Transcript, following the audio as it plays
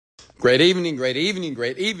Great evening, ladies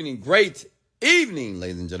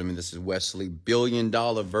and gentlemen. This is Wesley, $1 billion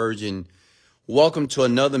virgin. Welcome to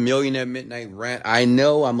another Millionaire Midnight Rant. I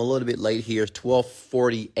know I'm a little bit late here. It's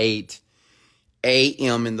 12:48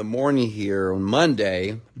 a.m. in the morning here on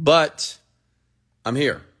Monday, but I'm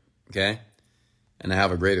here, okay? And I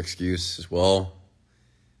have a great excuse as well.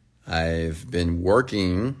 I've been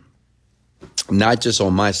working not just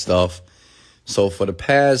on my stuff. So for the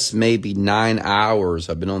past maybe 9 hours,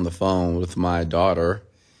 I've been on the phone with my daughter,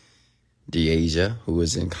 Deasia, who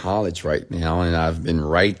is in college right now, and I've been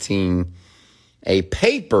writing a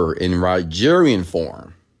paper in Nigerian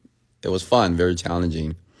form. It was fun, very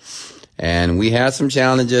challenging. And we had some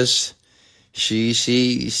challenges. She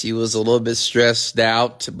was a little bit stressed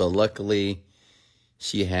out, but luckily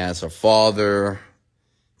she has her father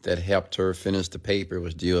that helped her finish the paper. It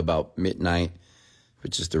was due about midnight,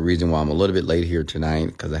 which is the reason why I'm a little bit late here tonight,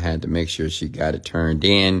 because I had to make sure she got it turned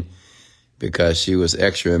in because she was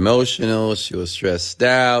extra emotional. She was stressed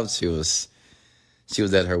out. She was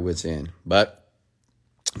at her wit's end. But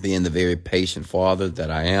being the very patient father that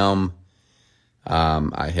I am,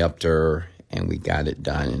 I helped her and we got it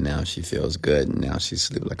done. And now she feels good. And now she's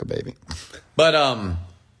sleeping like a baby. But,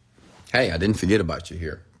 hey, I didn't forget about you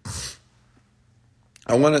here.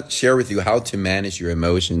 I want to share with you how to manage your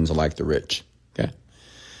emotions like the rich. Okay.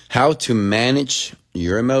 How to manage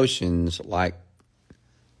your emotions like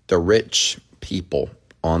the rich people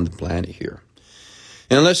on the planet here.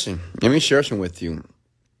 And listen, let me share some with you.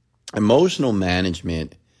 Emotional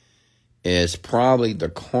management is probably the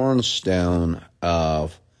cornerstone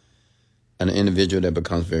of an individual that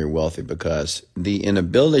becomes very wealthy, because the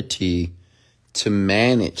inability to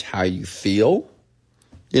manage how you feel,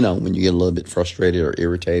 when you get a little bit frustrated or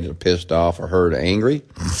irritated or pissed off or hurt or angry,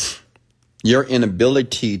 your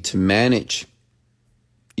inability to manage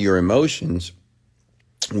your emotions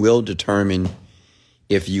will determine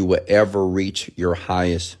if you will ever reach your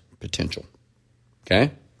highest potential. Okay?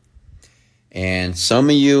 And some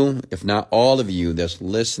of you, if not all of you that's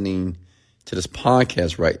listening to this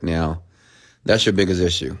podcast right now, that's your biggest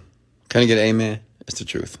issue. Can I get an amen? It's the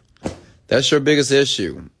truth. That's your biggest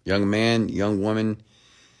issue. Young man, young woman,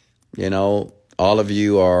 all of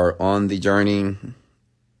you are on the journey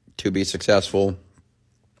to be successful,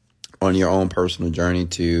 on your own personal journey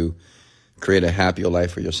to create a happier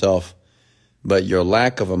life for yourself. But your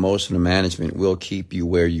lack of emotional management will keep you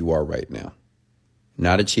where you are right now.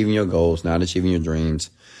 Not achieving your goals, not achieving your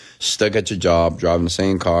dreams, stuck at your job, driving the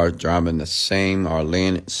same car, living in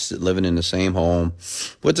the same home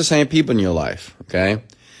with the same people in your life, okay?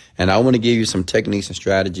 And I want to give you some techniques and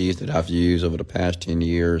strategies that I've used over the past 10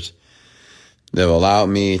 years that have allowed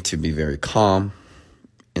me to be very calm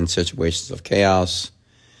in situations of chaos,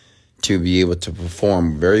 to be able to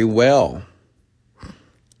perform very well,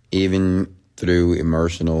 even through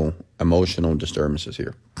emotional disturbances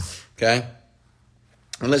here. Okay?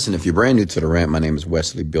 And listen, if you're brand new to the rant, my name is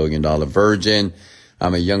Wesley, $1 billion virgin.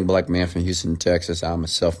 I'm a young black man from Houston, Texas. I'm a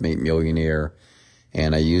self-made millionaire,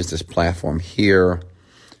 and I use this platform here.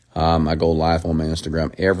 I go live on my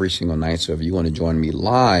Instagram every single night. So if you want to join me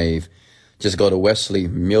live, just go to Wesley,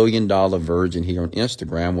 $1 million virgin here on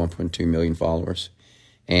Instagram, 1.2 million followers.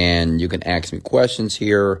 And you can ask me questions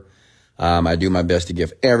here. I do my best to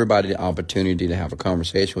give everybody the opportunity to have a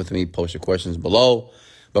conversation with me. Post your questions below.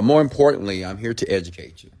 But more importantly, I'm here to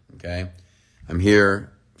educate you, okay? I'm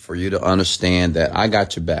here for you to understand that I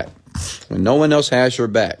got your back when no one else has your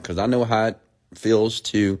back, because I know how it feels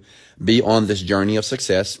to be on this journey of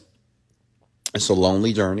success. It's a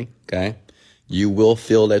lonely journey, okay? You will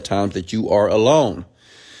feel at times that you are alone.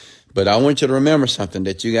 But I want you to remember something,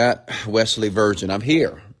 that you got Wesley Virgin. I'm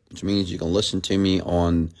here, which means you can listen to me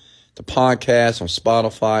on the podcast, on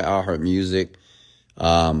Spotify, iHeartMusic,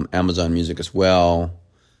 Amazon Music as well.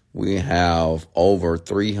 We have over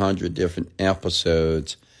 300 different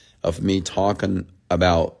episodes of me talking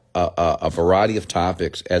about a variety of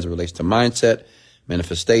topics as it relates to mindset,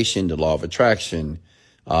 manifestation, the law of attraction,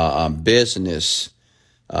 business,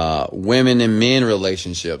 women and men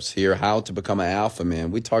relationships here, how to become an alpha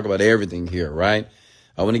man. We talk about everything here, right?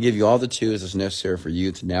 I want to give you all the tools that's necessary for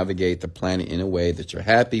you to navigate the planet in a way that you're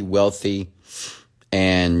happy, wealthy,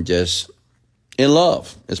 and just in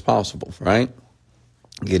love as possible, right?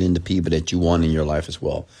 Get into people that you want in your life as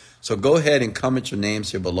well. So go ahead and comment your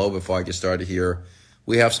names here below before I get started here.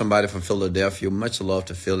 We have somebody from Philadelphia. Much love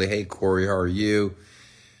to Philly. Hey, Corey, how are you?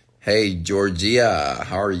 Hey, Georgia,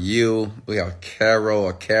 how are you? We have Carol,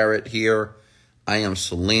 a carrot here. I am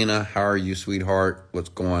Selena. How are you, sweetheart? What's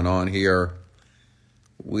going on here?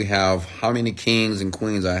 We have how many kings and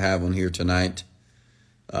queens I have on here tonight?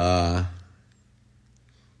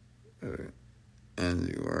 And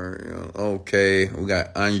you are okay. We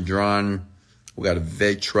got Andron. We got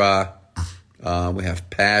Vetra. We have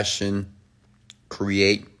Passion,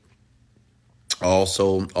 Create.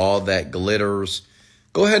 Also, all that glitters.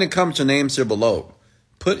 Go ahead and comment your names here below.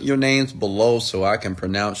 Put your names below so I can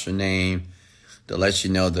pronounce your name to let you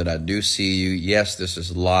know that I do see you. Yes, this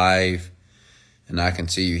is live, and I can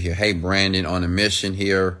see you here. Hey, Brandon, on a mission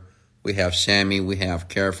here. We have Shami. We have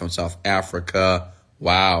Kara from South Africa.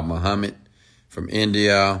 Wow, Muhammad from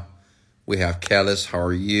India. We have Kellis. How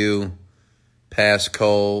are you?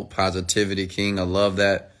 Passcode, Positivity King. I love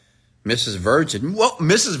that. Mrs. Virgin. Well,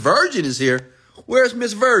 Mrs. Virgin is here. Where's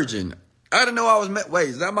Miss Virgin? I didn't know I was met. Wait,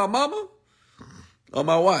 is that my mama or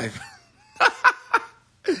my wife?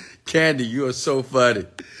 Candy, you are so funny.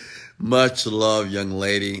 Much love, young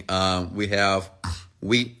lady. We have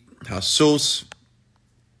Wheat Jesus,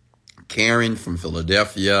 Karen from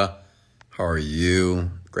Philadelphia. How are you?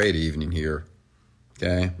 Great evening here.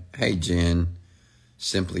 Okay. Hey, Jen.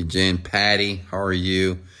 Simply Jen. Patty, how are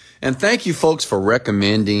you? And thank you, folks, for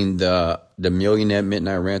recommending the Millionaire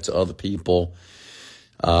Midnight Rant to other people.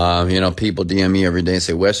 People DM me every day and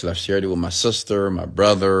say, Wesley, I've shared it with my sister, my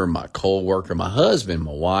brother, my co-worker, my husband,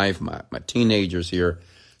 my wife, my teenagers here.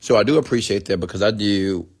 So I do appreciate that because I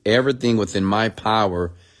do everything within my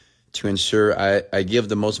power to ensure I give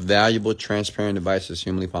the most valuable, transparent advice as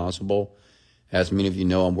humanly possible. As many of you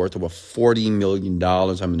know, I'm worth over $40 million.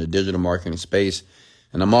 I'm in the digital marketing space,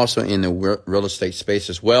 and I'm also in the real estate space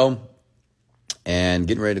as well, and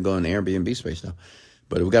getting ready to go in the Airbnb space now.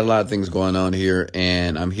 But we've got a lot of things going on here,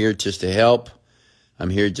 and I'm here just to help. I'm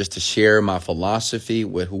here just to share my philosophy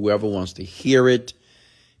with whoever wants to hear it,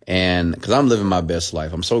 and because I'm living my best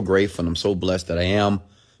life. I'm so grateful, and I'm so blessed that I am,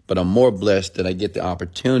 but I'm more blessed that I get the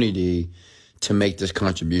opportunity to make this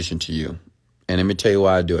contribution to you. And let me tell you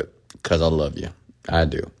why I do it. Because I love you. I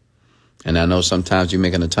do. And I know sometimes you're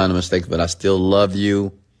making a ton of mistakes, but I still love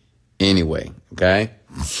you anyway. Okay?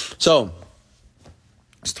 So,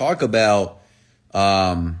 let's talk about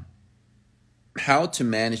how to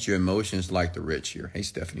manage your emotions like the rich here. Hey,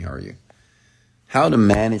 Stephanie, how are you? How to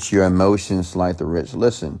manage your emotions like the rich.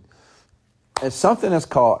 Listen, it's something that's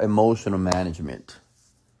called emotional management.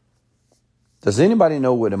 Does anybody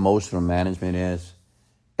know what emotional management is?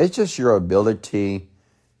 It's just your ability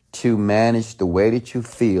to manage the way that you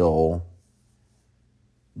feel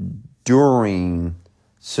during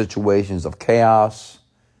situations of chaos,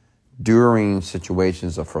 during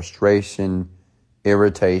situations of frustration,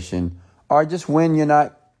 irritation, or just when you're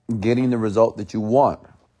not getting the result that you want.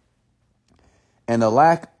 And the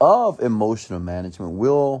lack of emotional management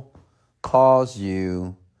will cause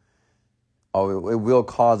you, or it will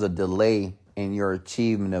cause a delay in your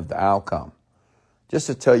achievement of the outcome. Just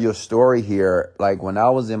to tell you a story here, like when I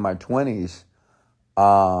was in my 20s,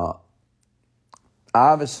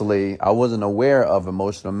 obviously I wasn't aware of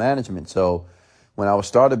emotional management. So when I would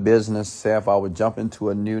start a business, say if I would jump into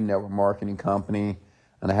a new network marketing company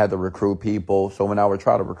and I had to recruit people. So when I would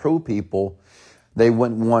try to recruit people, they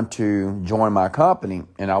wouldn't want to join my company,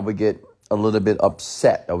 and I would get a little bit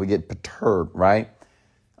upset. I would get perturbed, right?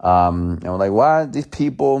 And I'm like, why are these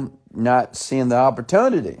people not seeing the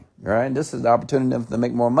opportunity, right? This is the opportunity to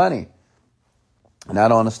make more money. And I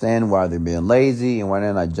don't understand why they're being lazy and why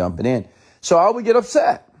they're not jumping in. So I would get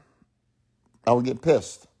upset. I would get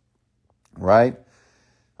pissed, right?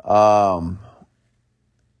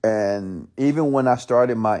 And even when I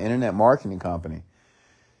started my internet marketing company,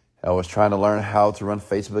 I was trying to learn how to run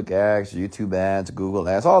Facebook ads, YouTube ads, Google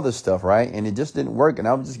ads, all this stuff, right? And it just didn't work. And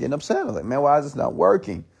I was just getting upset. I was like, man, why is this not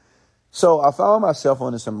working? So I found myself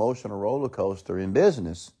on this emotional roller coaster in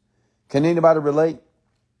business. Can anybody relate?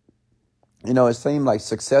 You know, it seemed like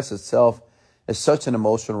success itself is such an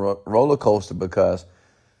emotional roller coaster because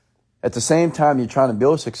at the same time you're trying to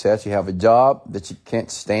build success, you have a job that you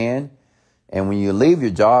can't stand. And when you leave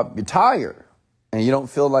your job, you're tired and you don't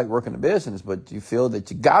feel like working the business, but you feel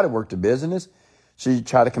that you got to work the business. So you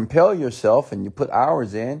try to compel yourself and you put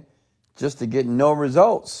hours in just to get no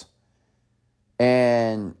results.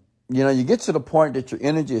 And you know, you get to the point that your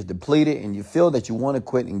energy is depleted and you feel that you want to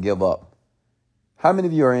quit and give up. How many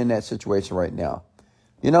of you are in that situation right now?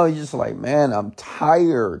 You know, you're just like, man, I'm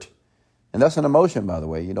tired. And that's an emotion, by the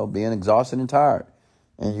way, you know, being exhausted and tired.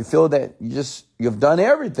 And you feel that you've done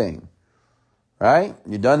everything, right?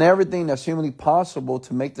 You've done everything that's humanly possible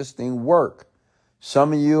to make this thing work.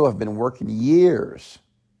 Some of you have been working years.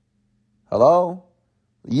 Hello?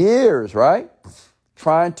 Years, right?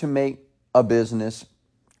 Trying to make a business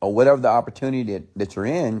or whatever the opportunity that you're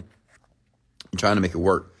in, trying to make it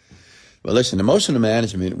work. But listen, emotional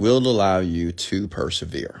management will allow you to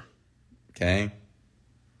persevere, okay?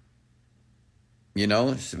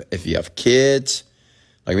 if you have kids,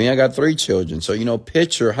 like me, I got 3 children. So,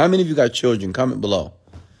 picture, how many of you got children? Comment below.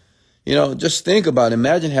 Just think about it.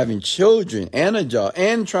 Imagine having children and a job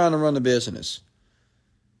and trying to run a business,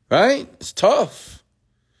 right? It's tough.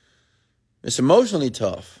 It's emotionally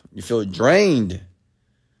tough. You feel drained.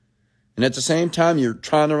 And at the same time, you're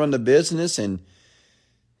trying to run the business and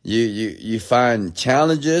you find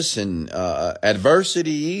challenges and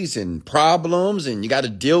adversities and problems, and you got to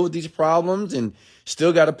deal with these problems and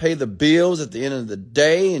still got to pay the bills at the end of the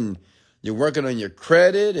day. And you're working on your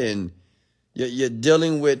credit and you're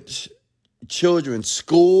dealing with children's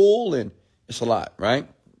school, and it's a lot, right?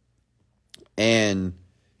 And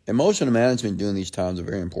emotional management during these times are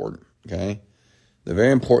very important, okay? They're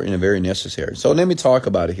very important and very necessary. So let me talk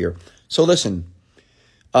about it here. So listen,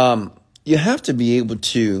 you have to be able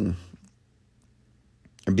to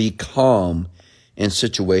be calm in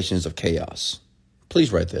situations of chaos.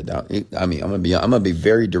 Please write that down. I mean, I'm gonna be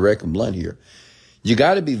very direct and blunt here. You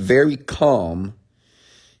got to be very calm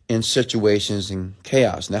in situations in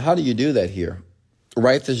chaos. Now, how do you do that here?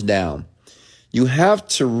 Write this down. You have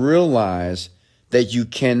to realize that you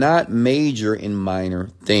cannot major in minor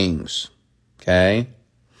things. Okay?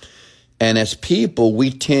 And as people,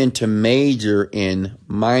 we tend to major in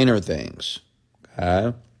minor things.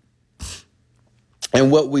 Okay?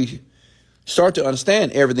 And what we start to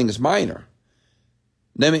understand, everything is minor.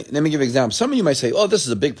 Let me give an example. Some of you might say, oh, this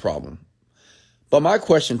is a big problem. But my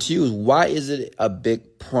question to you is, why is it a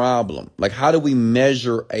big problem? Like, how do we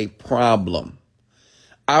measure a problem?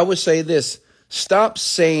 I would say this. Stop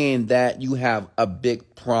saying that you have a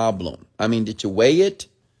big problem. I mean, did you weigh it?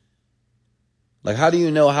 Like, how do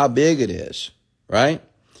you know how big it is, right?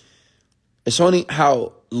 It's only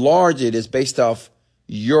how large it is based off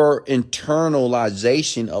your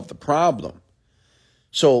internalization of the problem.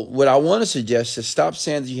 So what I want to suggest is stop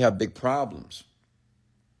saying that you have big problems,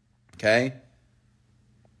 okay?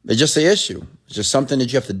 It's just an issue. It's just something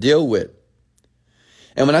that you have to deal with.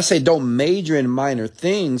 And when I say don't major in minor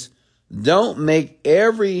things, don't make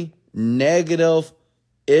every negative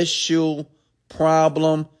issue,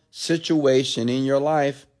 problem, situation in your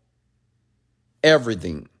life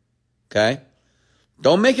everything, okay?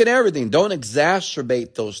 Don't make it everything. Don't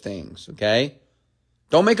exacerbate those things, okay?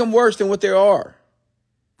 Don't make them worse than what they are.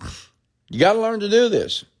 You got to learn to do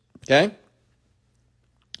this, okay?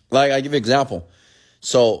 Like, I give you an example.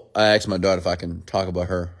 So I asked my daughter if I can talk about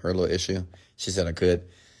her little issue. She said I could.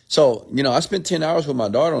 So, I spent 10 hours with my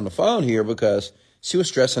daughter on the phone here because she was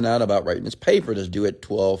stressing out about writing this paper that's due at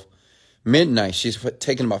 12 midnight. She's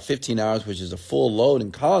taking about 15 hours, which is a full load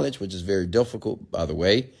in college, which is very difficult, by the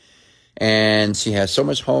way. And she has so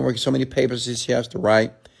much homework, so many papers that she has to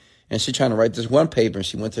write. And she's trying to write this one paper. And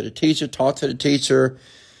she went to the teacher, talked to the teacher.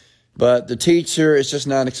 But the teacher is just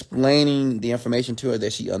not explaining the information to her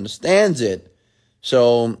that she understands it.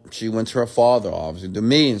 So she went to her father, obviously, to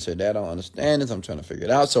me, and said, Dad, I don't understand this. I'm trying to figure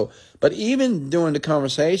it out. So, but even during the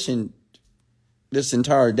conversation this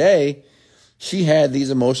entire day, she had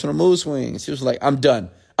these emotional mood swings. She was like, I'm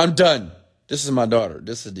done. I'm done. This is my daughter.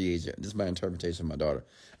 This is the agent. This is my interpretation of my daughter.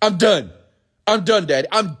 I'm done. I'm done, Daddy.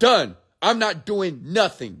 I'm done. I'm not doing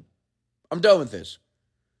nothing. I'm done with this.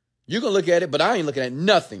 You can look at it, but I ain't looking at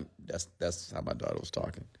nothing. That's how my daughter was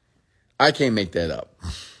talking. I can't make that up.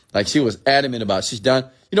 Like, she was adamant about it. She's done.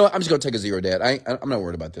 You know what? I'm just going to take a 0, Dad. I'm not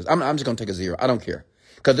worried about this. I'm just going to take a 0. I don't care.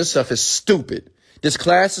 Because this stuff is stupid. This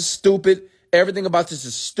class is stupid. Everything about this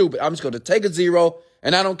is stupid. I'm just going to take a 0,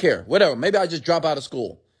 and I don't care. Whatever. Maybe I just drop out of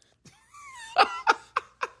school.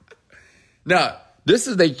 Now, this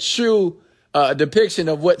is a true depiction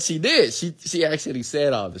of what she did. She actually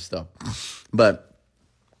said all this stuff. But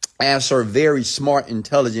as her very smart,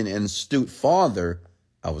 intelligent, and astute father,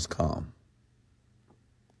 I was calm.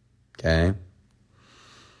 Okay?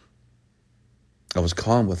 I was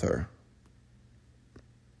calm with her.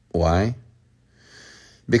 Why?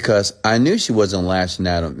 Because I knew she wasn't lashing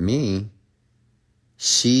out at me.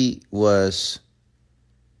 She was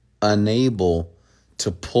unable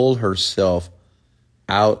to pull herself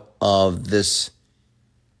out of this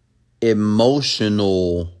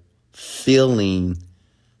emotional feeling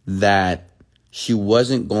that she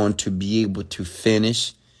wasn't going to be able to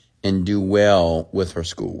finish and do well with her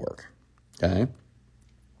schoolwork. Okay?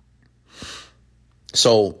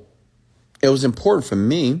 So it was important for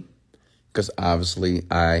me, because obviously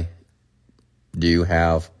I do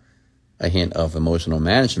have a hint of emotional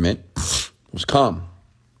management, was calm.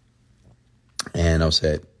 And I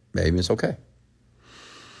said, baby, it's okay.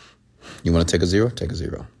 You want to take a 0? Take a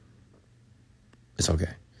 0. It's okay.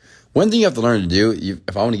 One thing you have to learn to do,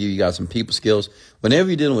 if I want to give you guys some people skills, whenever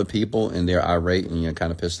you're dealing with people and they're irate and you're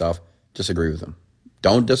kind of pissed off, Disagree with them.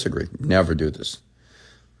 Don't disagree. Never do this.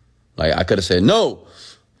 Like I could have said, no,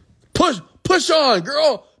 push on,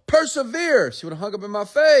 girl, persevere. She would have hung up in my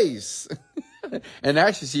face. And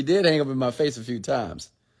actually, she did hang up in my face a few times.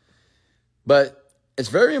 But it's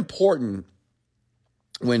very important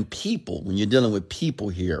when you're dealing with people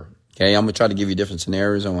here, okay? I'm going to try to give you different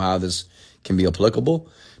scenarios on how this can be applicable.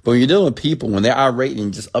 But when you're dealing with people, when they're irate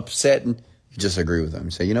and just upset, and you just agree with them.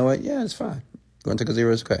 You say, you know what? Yeah, it's fine. Going to take a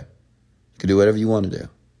zero is okay. You can do whatever you want to do.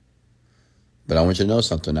 But I want you to know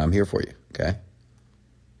something. I'm here for you, okay?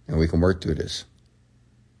 And we can work through this.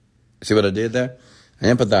 See what I did there? I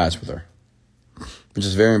empathized with her, which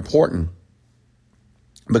is very important.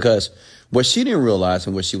 Because what she didn't realize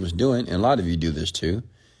and what she was doing, and a lot of you do this too,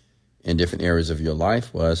 in different areas of your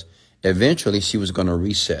life, was eventually she was going to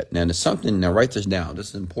reset. Now, there's something, now write this down. This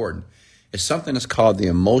is important. It's something that's called the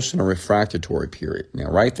emotional refractory period. Now,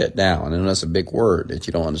 write that down. I know that's a big word that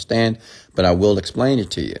you don't understand, but I will explain it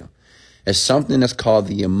to you. It's something that's called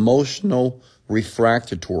the emotional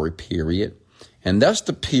refractory period. And that's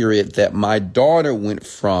the period that my daughter went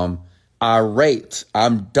from irate.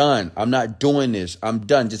 I'm done. I'm not doing this. I'm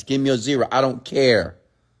done. Just give me a zero. I don't care.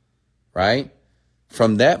 Right?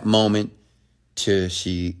 From that moment till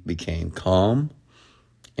she became calm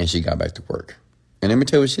and she got back to work. And let me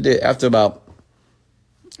tell you what she did. After about,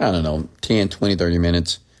 10, 20, 30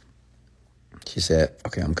 minutes, she said,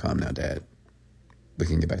 okay, I'm calm now, Dad. We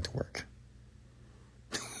can get back to work.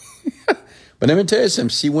 But let me tell you something.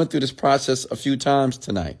 She went through this process a few times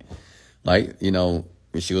tonight. Like,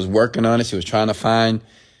 she was working on it. She was trying to find,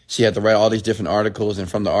 she had to write all these different articles. And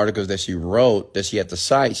from the articles that she wrote, that she had to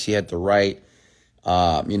cite, she had to write,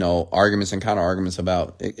 arguments and counter arguments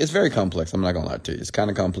about, it's very complex. I'm not going to lie to you. It's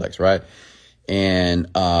kind of complex, right?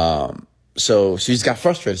 And so she just got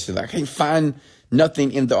frustrated. She's like, I can't find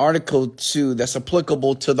nothing in the article that's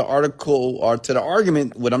applicable to the article or to the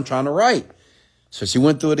argument what I'm trying to write. So she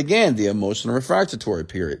went through it again, the emotional refractory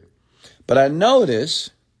period. But I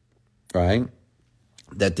noticed, right,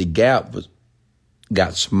 that the gap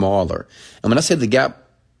got smaller. And when I said the gap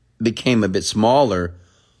became a bit smaller,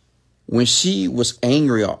 when she was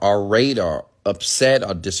angry or irate or upset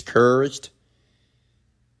or discouraged,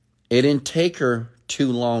 it didn't take her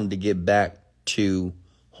too long to get back to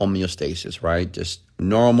homeostasis, right? Just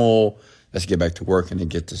normal, let's get back to work and then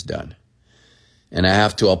get this done. And I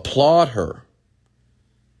have to applaud her.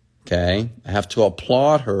 Okay? I have to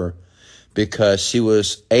applaud her because she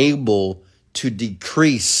was able to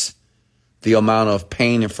decrease the amount of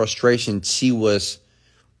pain and frustration she was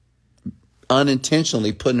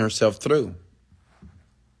unintentionally putting herself through.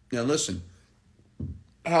 Now listen,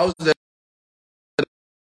 how's that?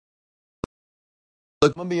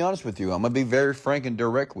 Look, I'm going to be honest with you. I'm going to be very frank and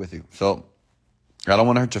direct with you. So I don't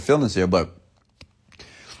want to hurt your feelings here, but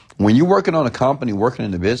when you're working on a company, working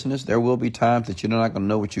in a business, there will be times that you're not going to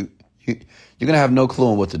know what you're going to have no clue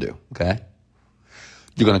on what to do. Okay.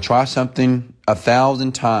 You're going to try something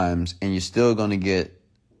 1,000 times and you're still going to get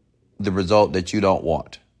the result that you don't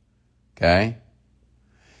want. Okay.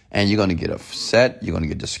 And you're going to get upset. You're going to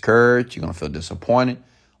get discouraged. You're going to feel disappointed.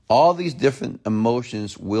 All these different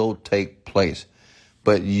emotions will take place.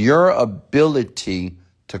 But your ability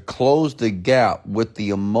to close the gap with the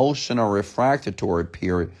emotional refractory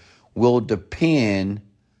period will depend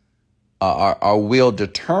or will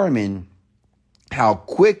determine how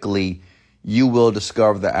quickly you will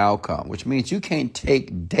discover the outcome, which means you can't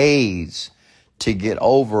take days to get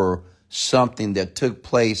over something that took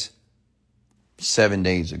place 7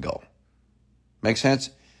 days ago. Make sense?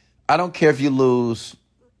 I don't care if you lose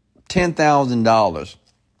 $10,000.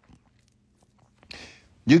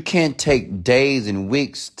 You can't take days and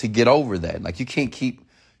weeks to get over that. Like you can't keep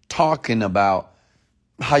talking about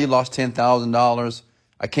how you lost $10,000.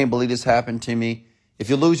 I can't believe this happened to me. If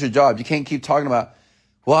you lose your job, you can't keep talking about,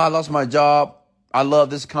 well, I lost my job. I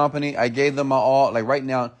love this company. I gave them my all. Like right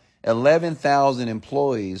now, 11,000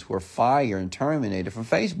 employees were fired and terminated from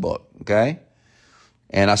Facebook. Okay.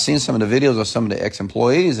 And I've seen some of the videos of some of the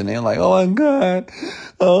ex-employees and they're like, oh my God,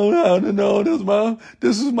 oh no,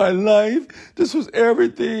 this is my life. This was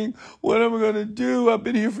everything. What am I going to do? I've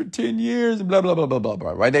been here for 10 years and blah, blah, blah, blah, blah,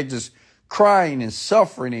 blah, right? They're just crying and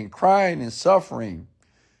suffering and crying and suffering,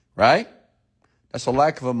 right? That's a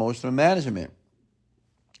lack of emotional management.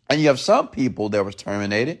 And you have some people that was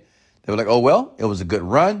terminated. They were like, oh, well, it was a good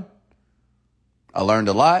run. I learned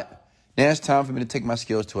a lot. Now it's time for me to take my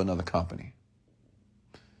skills to another company.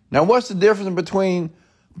 Now, what's the difference between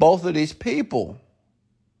both of these people?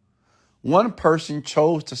 One person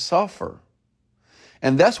chose to suffer.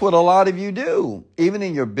 And that's what a lot of you do. Even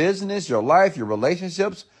in your business, your life, your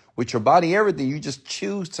relationships, with your body, everything. You just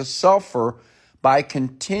choose to suffer by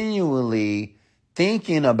continually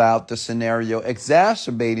thinking about the scenario,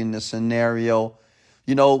 exacerbating the scenario,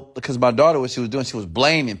 because my daughter, what she was doing, she was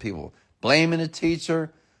blaming people, blaming the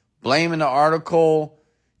teacher, blaming the article,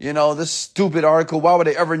 this stupid article. Why would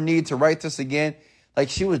they ever need to write this again? Like,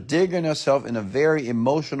 she was digging herself in a very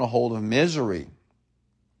emotional hole of misery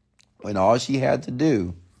when all she had to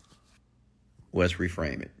do was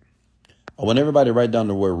reframe it. I want everybody to write down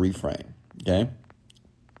the word reframe, okay?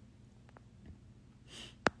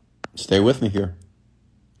 Stay with me here.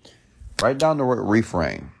 Write down the word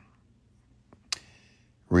reframe.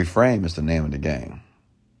 Reframe is the name of the game.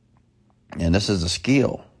 And this is a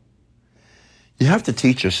skill. You have to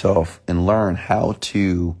teach yourself and learn how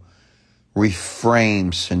to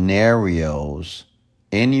reframe scenarios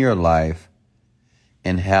in your life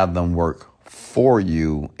and have them work for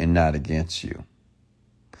you and not against you.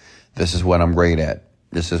 This is what I'm great at.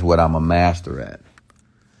 This is what I'm a master at.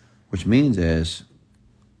 Which means is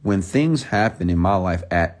when things happen in my life,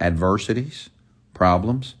 adversities,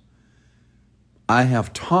 problems, I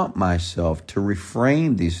have taught myself to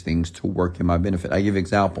reframe these things to work in my benefit. I give an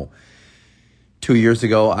example. 2 years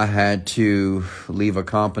ago, I had to leave a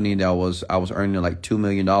company that I was earning like $2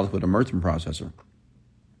 million with a merchant processor.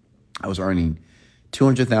 I was earning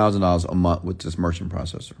 $200,000 a month with this merchant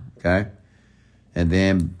processor, okay? And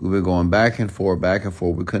then we were going back and forth.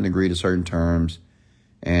 We couldn't agree to certain terms,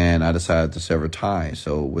 and I decided to sever ties.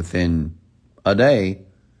 So within a day,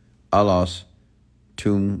 I lost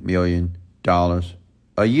 $2 million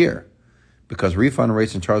a year because refund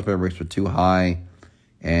rates and chargeback rates were too high,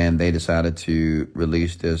 and they decided to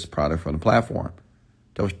release this product from the platform.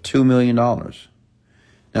 That was $2 million.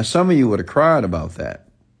 Now, some of you would have cried about that.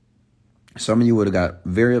 Some of you would have got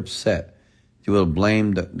very upset. You would have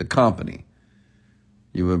blamed the company.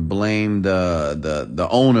 You would blame the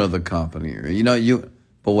owner of the company.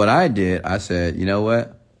 But what I did, I said, you know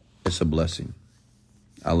what? It's a blessing.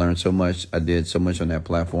 I learned so much. I did so much on that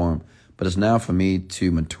platform. But it's now for me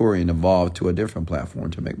to mature and evolve to a different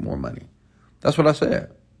platform to make more money. That's what I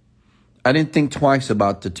said. I didn't think twice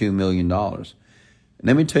about the $2 million.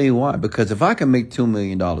 Let me tell you why. Because if I can make $2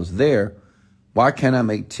 million there, why can't I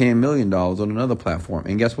make $10 million on another platform?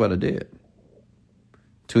 And guess what I did?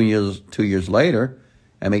 2 years later,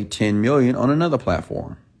 I made $10 million on another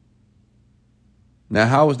platform. Now,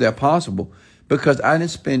 how was that possible? Because I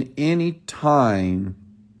didn't spend any time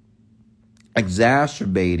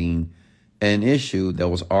exacerbating an issue that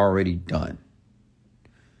was already done.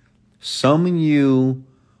 Some of you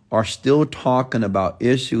are still talking about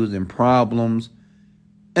issues and problems,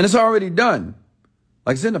 and it's already done.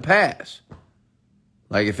 Like it's in the past.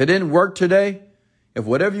 Like if it didn't work today, if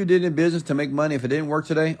whatever you did in business to make money, if it didn't work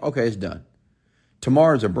today, okay, it's done.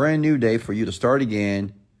 Tomorrow is a brand new day for you to start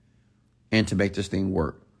again and to make this thing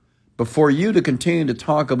work. But for you to continue to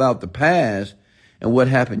talk about the past and what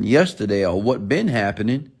happened yesterday or what been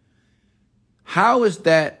happening, how is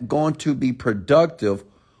that going to be productive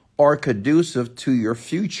or conducive to your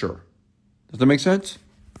future? Does that make sense?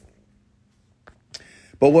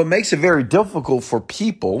 But what makes it very difficult for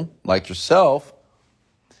people like yourself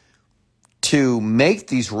to make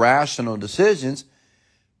these rational decisions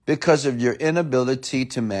because of your inability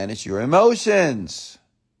to manage your emotions.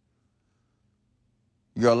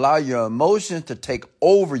 You allow your emotions to take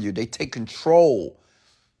over you. They take control.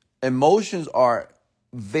 Emotions are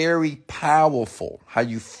very powerful, how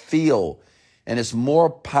you feel. And it's more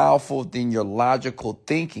powerful than your logical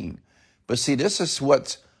thinking. But see, this is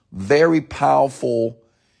what's very powerful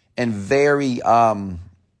and very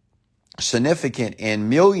significant in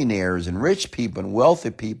millionaires and rich people and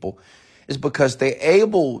wealthy people is because they're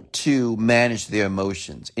able to manage their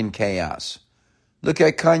emotions in chaos. Look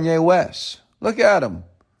at Kanye West. Look at him.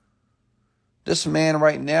 This man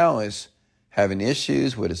right now is having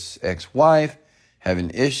issues with his ex-wife,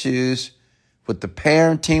 having issues with the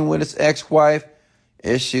parenting with his ex-wife,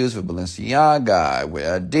 issues with Balenciaga, with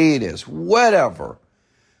Adidas, whatever.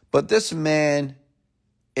 But this man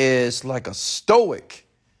is like a stoic.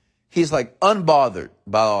 He's like unbothered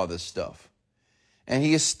by all this stuff. And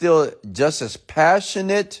he is still just as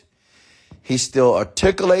passionate. He still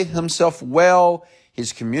articulates himself well.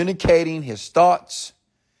 He's communicating his thoughts.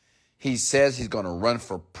 He says he's going to run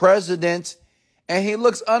for president. And he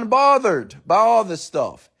looks unbothered by all this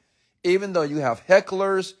stuff. Even though you have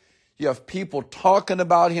hecklers, you have people talking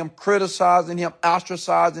about him, criticizing him,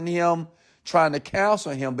 ostracizing him, trying to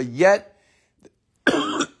counsel him. But yet,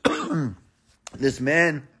 this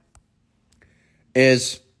man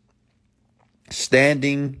is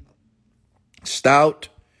standing stout,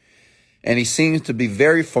 and he seems to be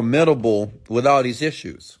very formidable with all these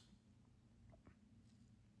issues.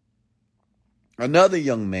 another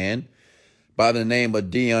young man by the name of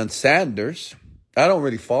Deion Sanders. I don't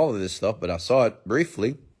really follow this stuff, but I saw it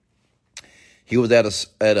briefly. He was at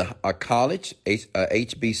a college,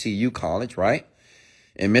 HBCU college, right,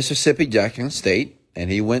 in Mississippi, Jackson State, and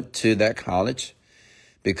he went to that college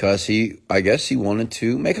because I guess he wanted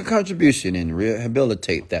to make a contribution and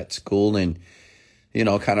rehabilitate that school and,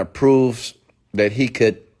 kind of proves that he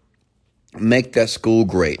could make that school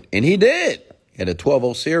great. And he did. He had a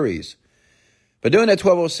 12-0 series. But during that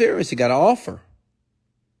 12-0 series, he got an offer.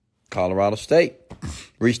 Colorado State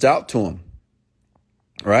reached out to him,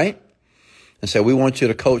 right? And said, we want you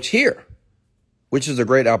to coach here, which is a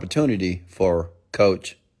great opportunity for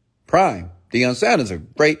Coach Prime. Deion Sanders, a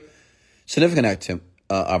great, significant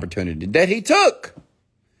opportunity that he took.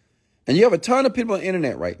 And you have a ton of people on the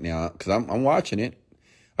internet right now, because I'm watching it,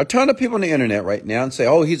 a ton of people on the internet right now and say,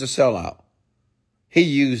 oh, he's a sellout. He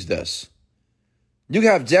used us. You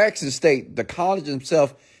have Jackson State, the college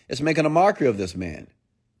himself, is making a mockery of this man.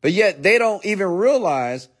 But yet they don't even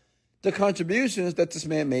realize the contributions that this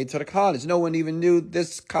man made to the college. No one even knew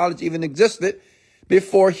this college even existed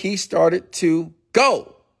before he started to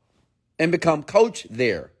go and become coach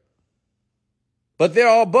there. But they're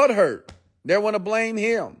all butthurt. They want to blame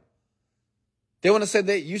him. They want to say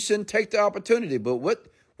that you shouldn't take the opportunity. But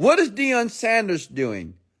what is Deion Sanders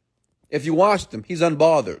doing? If you watched him, he's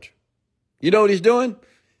unbothered. You know what he's doing?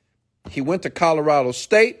 He went to Colorado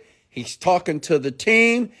State. He's talking to the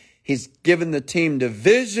team. He's giving the team the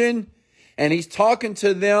vision. And he's talking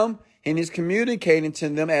to them and he's communicating to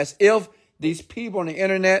them as if these people on the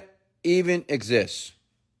internet even exist.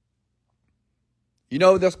 You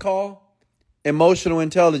know what that's called? Emotional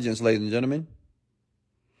intelligence, ladies and gentlemen.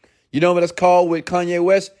 You know what that's called with Kanye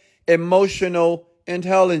West? Emotional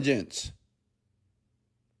intelligence.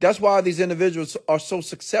 That's why these individuals are so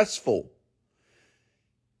successful.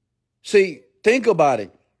 See, think about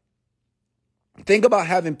it. Think about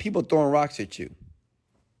having people throwing rocks at you.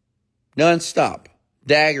 Nonstop.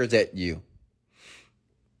 Daggers at you.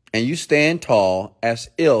 And you stand tall as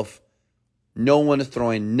if no one is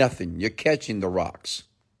throwing nothing. You're catching the rocks.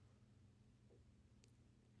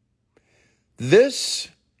 This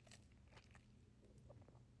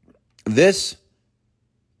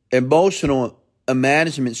emotional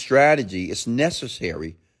management strategy is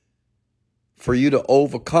necessary for you to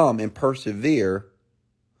overcome and persevere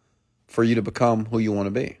for you to become who you want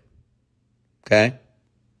to be. Okay?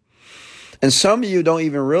 And some of you don't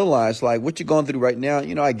even realize, like, what you're going through right now,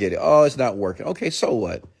 I get it. Oh, it's not working. Okay, so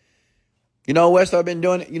what? Wes, I've been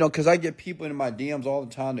doing it, because I get people in my DMs all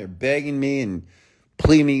the time. They're begging me and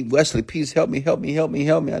pleading me, Wesley, please help me. I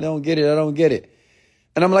don't get it.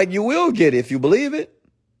 And I'm like, you will get it if you believe it.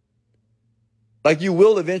 Like, you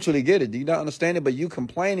will eventually get it. Do you not understand it? But you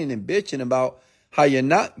complaining and bitching about how you're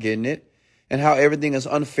not getting it and how everything is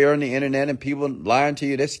unfair on the internet and people lying to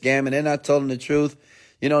you, they're scamming, they're not telling the truth.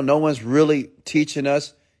 No one's really teaching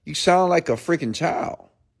us. You sound like a freaking child.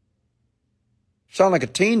 You sound like a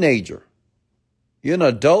teenager. You're an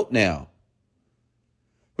adult now,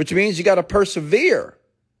 which means you got to persevere.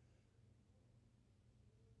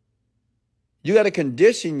 You got to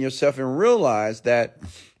condition yourself and realize that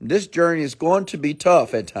this journey is going to be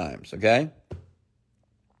tough at times, okay?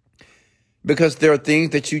 Because there are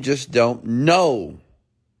things that you just don't know,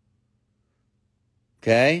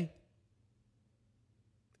 okay?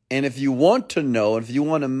 And if you want to know, if you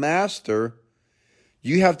want to master,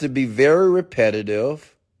 you have to be very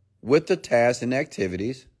repetitive with the tasks and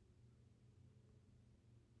activities.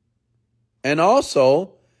 And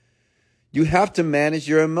also, you have to manage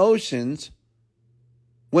your emotions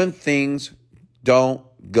when things don't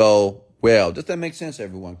go well. Does that make sense,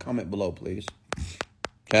 everyone? Comment below, please.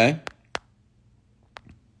 Okay?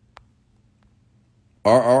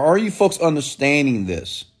 Are you folks understanding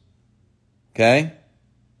this? Okay?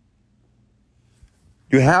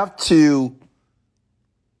 You have to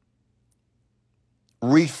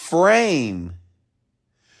reframe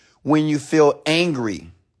when you feel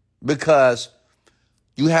angry because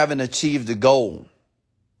you haven't achieved the goal.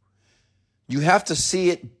 You have to see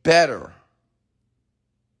it better.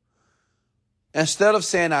 Instead of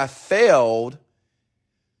saying I failed,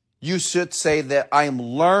 you should say that I'm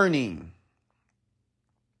learning.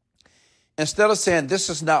 Instead of saying this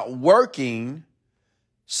is not working,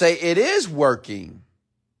 say it is working.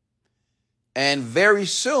 And very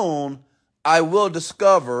soon, I will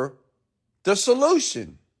discover the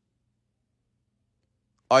solution.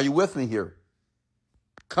 Are you with me here?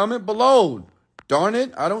 Comment below. Darn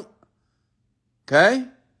it, okay?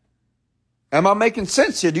 Am I making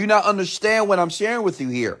sense here? Do you not understand what I'm sharing with you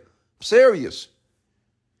here? I'm serious.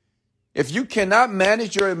 If you cannot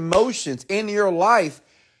manage your emotions in your life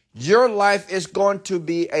is going to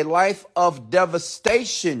be a life of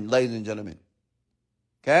devastation, ladies and gentlemen.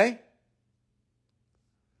 Okay?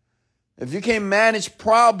 If you can't manage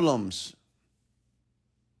problems,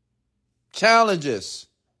 challenges,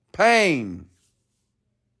 pain,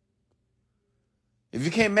 if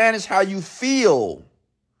you can't manage how you feel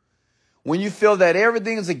when you feel that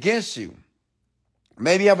everything is against you,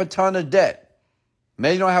 maybe you have a ton of debt,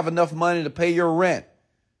 maybe you don't have enough money to pay your rent.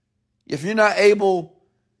 If you're not able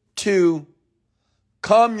to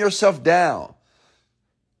calm yourself down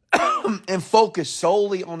and focus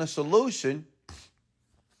solely on a solution,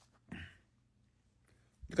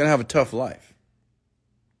 you're going to have a tough life.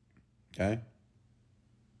 Okay?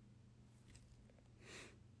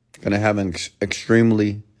 You're going to have an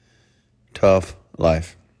extremely tough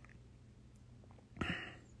life.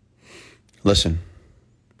 Listen,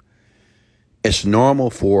 it's normal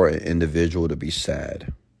for an individual to be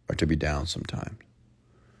sad or to be down sometimes,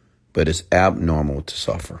 but it's abnormal to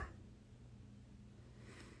suffer.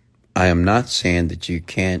 I am not saying that you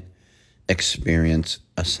can't experience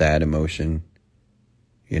a sad emotion,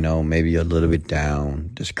 maybe a little bit down,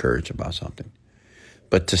 discouraged about something.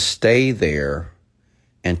 But to stay there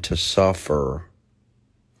and to suffer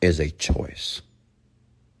is a choice.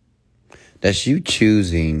 That's you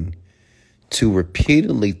choosing to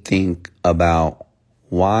repeatedly think about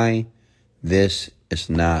why this is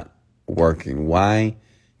not working. Why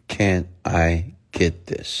can't I get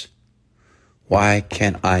this? Why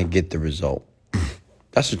can't I get the result?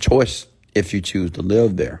 That's a choice if you choose to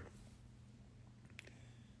live there.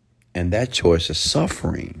 And that choice is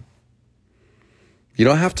suffering. You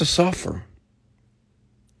don't have to suffer.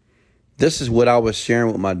 This is what I was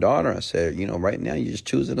sharing with my daughter. I said, right now you're just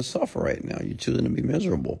choosing to suffer right now. You're choosing to be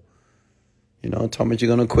miserable. Tell me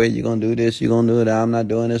you're going to quit. You're going to do this. You're going to do that. I'm not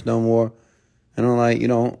doing this no more. And I'm like,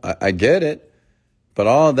 I get it. But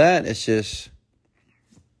all that is just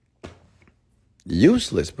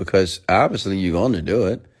useless because obviously you're going to do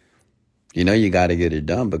it. You got to get it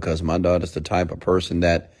done because my daughter's the type of person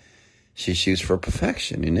that she shoots for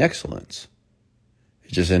perfection and excellence.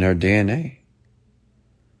 It's just in her DNA.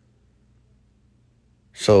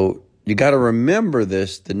 So you got to remember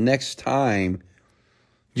this the next time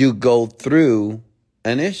you go through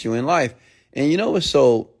an issue in life. And what's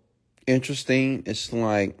so interesting? It's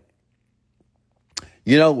like,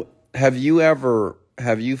 have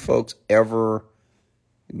you folks ever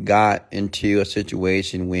got into a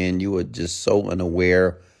situation when you were just so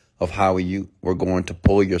unaware of how you were going to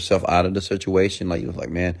pull yourself out of the situation? Like you was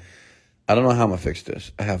like, man, I don't know how I'm going to fix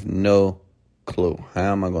this. I have no clue.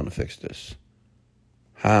 How am I going to fix this?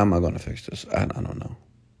 How am I going to fix this? I don't know.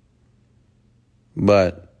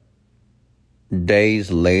 But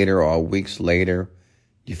days later or weeks later,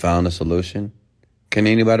 you found a solution. Can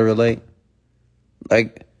anybody relate?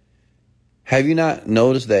 Like, have you not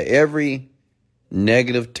noticed that every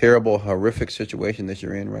negative, terrible, horrific situation that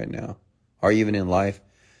you're in right now, or even in life,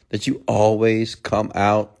 that you always come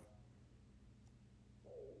out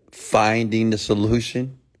finding the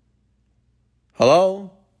solution?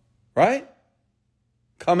 Hello? Right?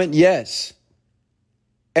 Comment yes.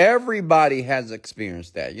 Everybody has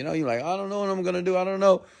experienced that. You're like, I don't know what I'm going to do. I don't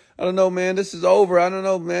know, man. This is over. I don't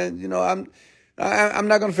know, man. I'm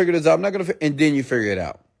not going to figure this out. I'm not going to, and then you figure it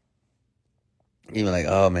out. You're like,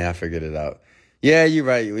 oh man, I figured it out. Yeah, you're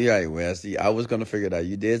right. You're right, Wes. I was going to figure it out.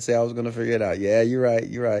 You did say I was going to figure it out. Yeah, you're right.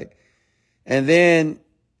 You're right. And then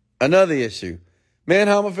another issue. Man,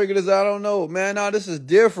 how am I going to figure this out? I don't know. Man, no, this is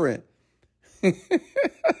different.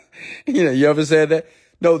 You ever said that?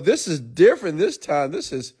 No, this is different this time.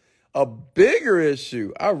 This is a bigger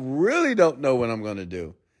issue. I really don't know what I'm going to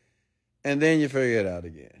do. And then you figure it out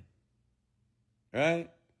again.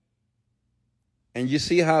 Right? And you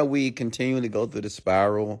see how we continually go through the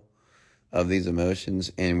spiral of these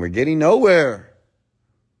emotions and we're getting nowhere.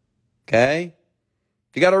 Okay?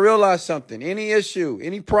 You got to realize something. Any issue,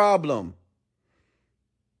 any problem,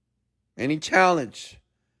 any challenge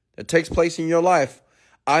that takes place in your life,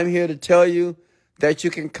 I'm here to tell you that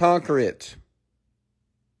you can conquer it.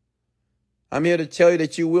 I'm here to tell you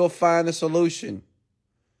that you will find a solution.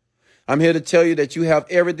 I'm here to tell you that you have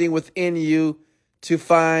everything within you to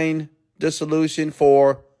find the solution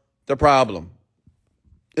for the problem.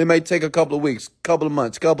 It may take a couple of weeks, couple of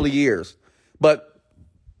months, couple of years, but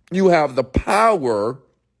you have the power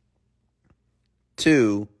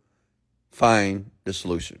to find the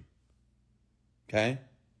solution. Okay?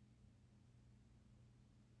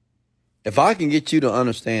 If I can get you to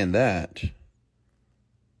understand that,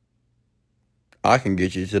 I can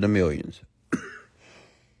get you to the millions.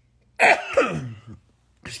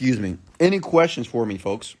 Excuse me. Any questions for me,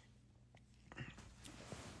 folks?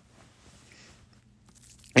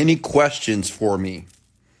 Any questions for me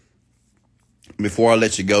before I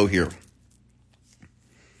let you go here?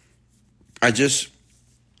 I just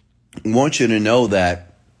want you to know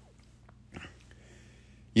that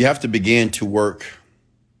you have to begin to work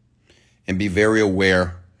and be very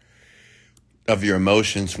aware of your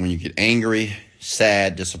emotions when you get angry,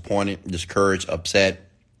 sad, disappointed, discouraged, upset,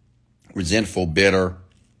 resentful, bitter,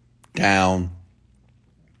 down,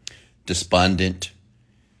 despondent.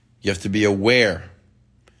 You have to be aware.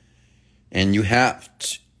 And you have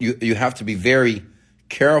to be very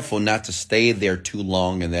careful not to stay there too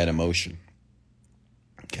long in that emotion.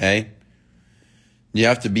 Okay? You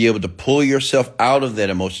have to be able to pull yourself out of that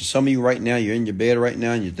emotion. Some of you right now, you're in your bed right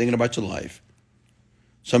now and you're thinking about your life.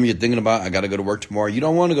 Some of you are thinking about, I got to go to work tomorrow. You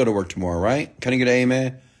don't want to go to work tomorrow, right? Can I get an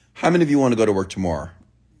amen? How many of you want to go to work tomorrow?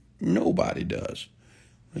 Nobody does.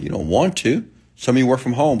 You don't want to. Some of you work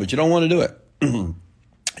from home, but you don't want to do it.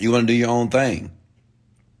 You want to do your own thing.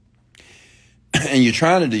 And you're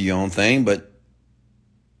trying to do your own thing, but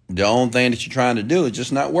the own thing that you're trying to do is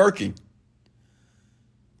just not working.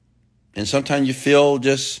 And sometimes you feel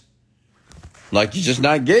just like you're just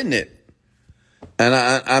not getting it. And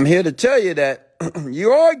I'm here to tell you that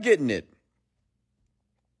you are getting it.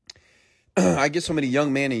 I get so many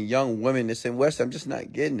young men and young women that say, Wes, I'm just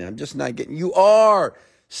not getting it. I'm just not getting it. You are.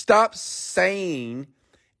 Stop saying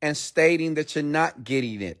and stating that you're not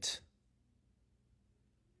getting it.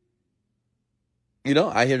 You know,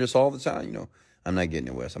 I hear this all the time. You know, I'm not getting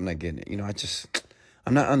it, Wes. I'm not getting it. You know,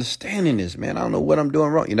 I'm not understanding this, man. I don't know what I'm doing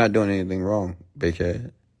wrong. You're not doing anything wrong, big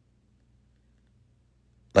head.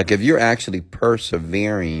 Like if you're actually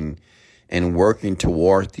persevering and working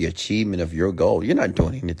towards the achievement of your goal, you're not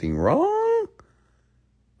doing anything wrong.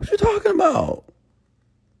 What you talking about?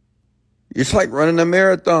 It's like running a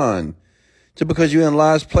marathon. Just because you're in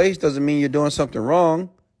last place doesn't mean you're doing something wrong.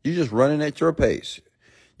 You're just running at your pace.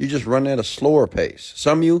 You're just running at a slower pace.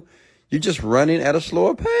 Some of you, you're just running at a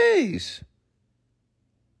slower pace.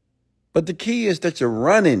 But the key is that you're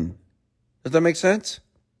running. Does that make sense?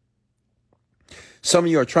 Some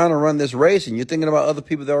of you are trying to run this race and you're thinking about other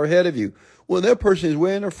people that are ahead of you. Well, that person is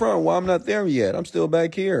way in the front. Well, I'm not there yet. I'm still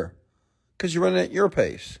back here. Because you're running at your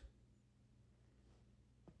pace.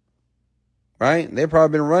 Right? They've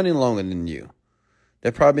probably been running longer than you.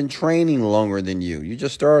 They've probably been training longer than you. You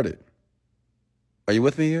just started. Are you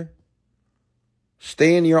with me here?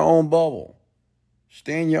 Stay in your own bubble.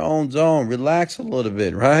 Stay in your own zone. Relax a little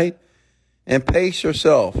bit, right? And pace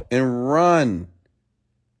yourself and run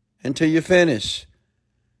until you finish.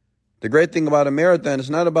 The great thing about a marathon is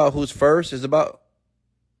not about who's first. It's about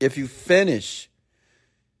if you finish.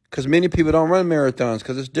 Because many people don't run marathons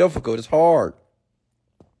because it's difficult. It's hard.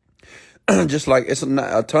 Just like it's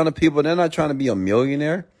a ton of people, they're not trying to be a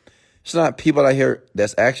millionaire. It's not people out here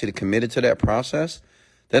that's actually committed to that process.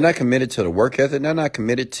 They're not committed to the work ethic. They're not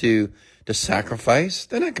committed to the sacrifice.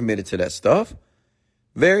 They're not committed to that stuff.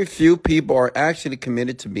 Very few people are actually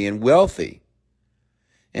committed to being wealthy.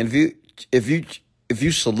 And if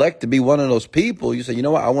you select to be one of those people, you say, you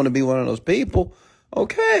know what, I want to be one of those people.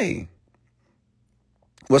 Okay.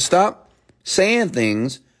 Well, stop saying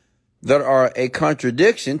things that are a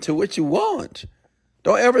contradiction to what you want.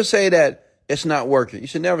 Don't ever say that it's not working. You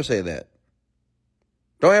should never say that.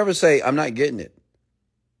 Don't ever say, I'm not getting it.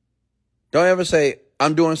 Don't ever say,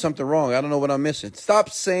 I'm doing something wrong. I don't know what I'm missing. Stop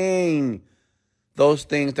saying those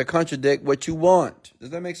things that contradict what you want. Does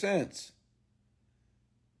that make sense?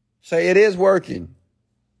 Say, it is working.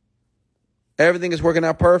 Everything is working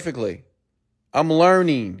out perfectly. I'm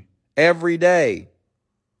learning every day.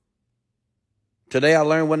 Today I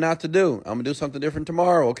learned what not to do. I'm going to do something different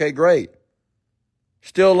tomorrow. Okay, great.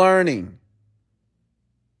 Still learning.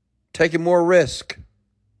 Taking more risk.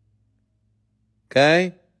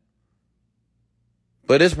 Okay?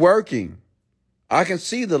 But it's working. I can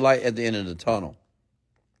see the light at the end of the tunnel.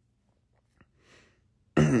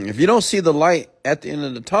 If you don't see the light at the end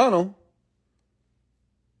of the tunnel,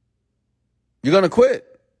 you're going to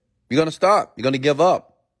quit. You're going to stop. You're going to give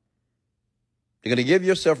up. You're going to give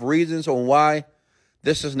yourself reasons on why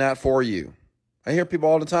this is not for you. I hear people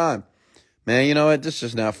all the time, man, you know what? This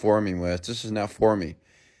is not for me, Wes. This is not for me.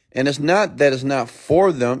 And it's not that it's not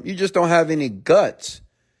for them. You just don't have any guts.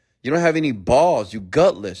 You don't have any balls. You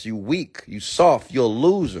gutless. You weak. You soft. You're a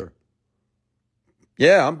loser.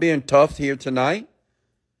 Yeah, I'm being tough here tonight.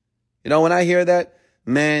 You know, when I hear that,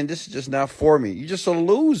 man, this is just not for me. You're just a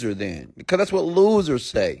loser then. Because that's what losers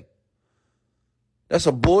say. That's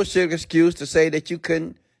a bullshit excuse to say that you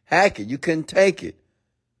couldn't hack it. You couldn't take it.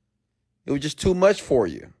 It was just too much for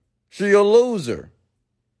you. So you're a loser.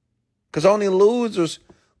 Because only losers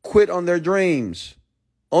quit on their dreams.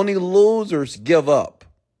 Only losers give up.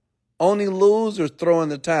 Only losers throw in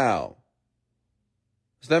the towel.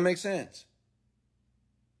 Does that make sense?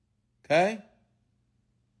 Okay?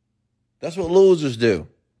 That's what losers do.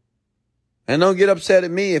 And don't get upset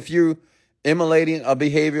at me if you're emulating a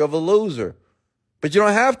behavior of a loser. But you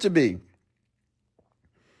don't have to be.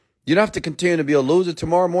 You don't have to continue to be a loser.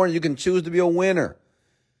 Tomorrow morning, you can choose to be a winner.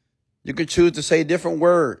 You can choose to say different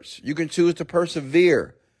words. You can choose to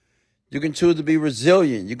persevere. You can choose to be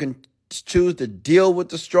resilient. You can choose to deal with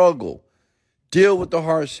the struggle, deal with the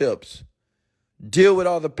hardships, deal with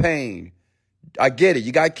all the pain. I get it.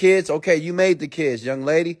 You got kids? Okay, you made the kids, young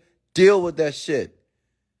lady. Deal with that shit.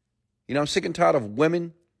 You know, I'm sick and tired of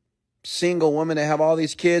women, single women that have all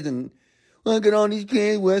these kids and, well, I got all these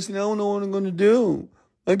kids, Wesley, I don't know what I'm going to do.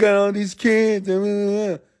 I got all these kids.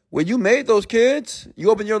 Well, you made those kids.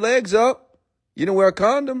 You opened your legs up. You didn't wear a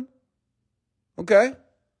condom. Okay?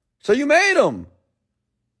 So you made them.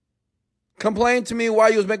 Complain to me why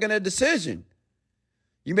you was making that decision.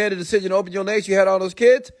 You made a decision to open your legs. You had all those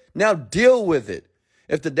kids. Now deal with it.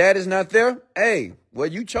 If the dad is not there, hey, well,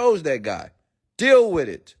 you chose that guy. Deal with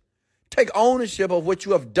it. Take ownership of what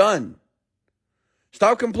you have done.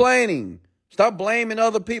 Stop complaining. Stop blaming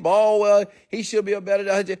other people. Oh, well, he should be a better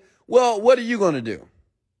dad. Well, what are you going to do?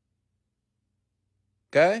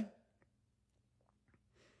 Okay?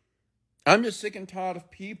 I'm just sick and tired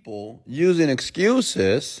of people using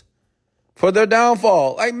excuses for their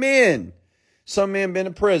downfall. Like men. Some men been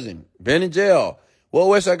in prison, been in jail. Well,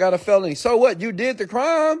 Wes, I got a felony. So what? You did the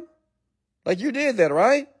crime. Like you did that,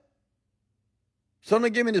 right? So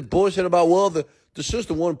don't give me this bullshit about, well, the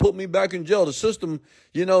system want to put me back in jail. The system,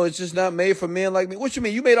 it's just not made for men like me. What you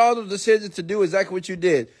mean? You made all those decisions to do exactly what you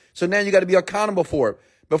did. So now you got to be accountable for it.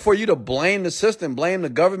 But for you to blame the system, blame the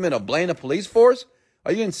government, or blame the police force,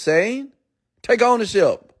 are you insane? Take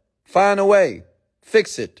ownership. Find a way.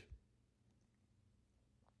 Fix it.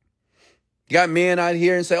 You got men out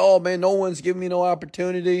here and say, oh, man, no one's giving me no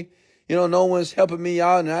opportunity. No one's helping me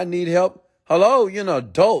out and I need help. Hello, you're an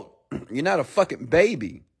adult. You're not a fucking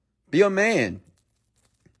baby. Be a man.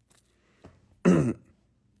 You're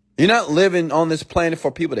not living on this planet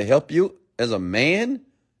for people to help you as a man.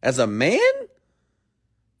 As a man?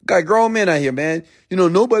 Got grown men out here, man.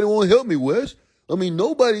 Nobody won't help me, Wes. I mean,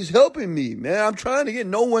 nobody's helping me, man. I'm trying to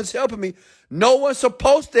no one's helping me. No one's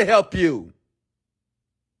supposed to help you.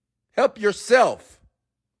 Help yourself.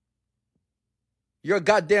 You're a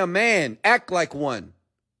goddamn man. Act like one.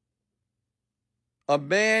 A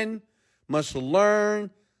man must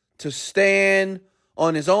learn to stand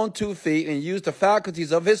on his own 2 feet and use the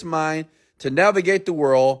faculties of his mind to navigate the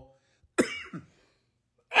world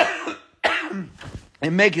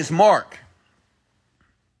and make his mark.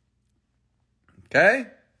 Okay?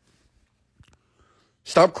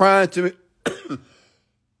 Stop crying to me.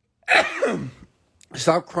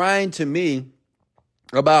 Stop crying to me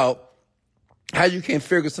about how you can't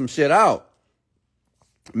figure some shit out.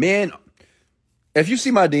 Man, if you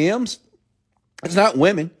see my DMs, it's not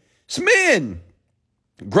women. It's men.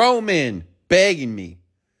 Grown men begging me.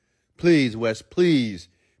 Please, Wes, please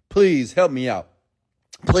help me out.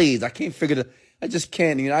 Please, I can't figure it. I just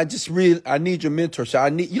can't. I need your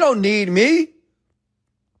mentorship. You don't need me.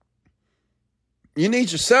 You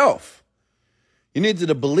need yourself. You need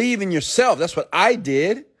to believe in yourself. That's what I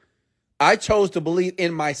did. I chose to believe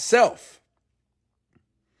in myself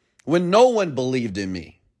when no one believed in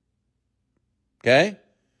me. Okay?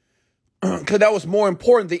 Because that was more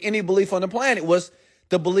important than any belief on the planet, was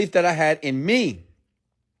the belief that I had in me.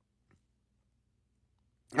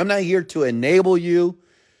 I'm not here to enable you,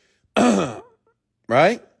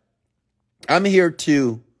 right? I'm here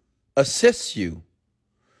to assist you.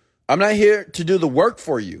 I'm not here to do the work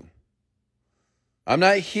for you. I'm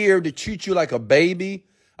not here to treat you like a baby.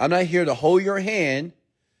 I'm not here to hold your hand.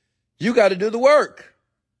 You got to do the work.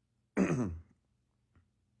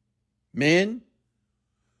 Men,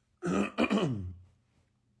 I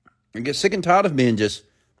get sick and tired of men just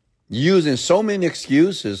using so many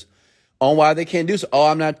excuses on why they can't do so. Oh,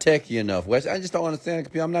 I'm not techie enough, Wes. I just don't understand the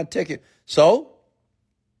computer. I'm not techie. So,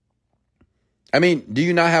 I mean, do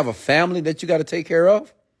you not have a family that you got to take care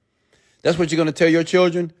of? That's what you're going to tell your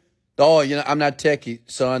children? Oh, I'm not techie,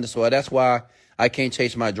 son. So that's why I can't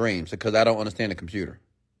chase my dreams, because I don't understand the computer.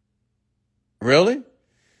 Really?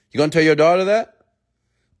 You going to tell your daughter that?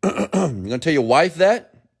 You're going to tell your wife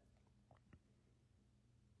that?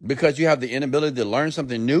 Because you have the inability to learn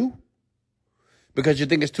something new? Because you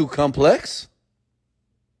think it's too complex?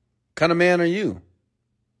 What kind of man are you?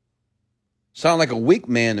 Sound like a weak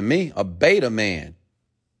man to me, a beta man.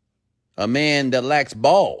 A man that lacks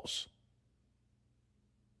balls.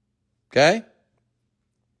 Okay?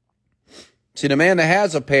 See, the man that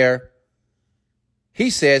has a pair, he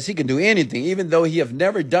says he can do anything. Even though he have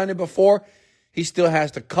never done it before, he still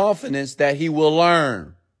has the confidence that he will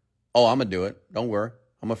learn. Oh, I'm going to do it. Don't worry.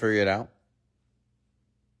 I'm going to figure it out.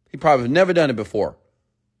 He probably have never done it before.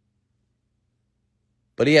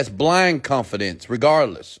 But he has blind confidence,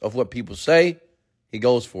 regardless of what people say. He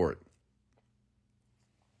goes for it.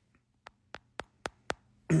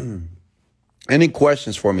 Any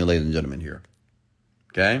questions for me, ladies and gentlemen, here?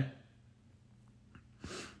 Okay?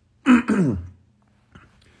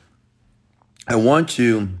 I want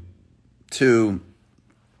you to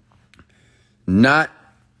not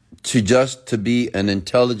to just to be an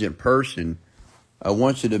intelligent person. I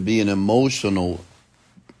want you to be an emotionally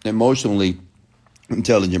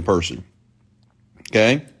intelligent person.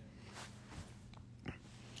 Okay?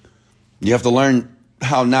 You have to learn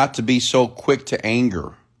how not to be so quick to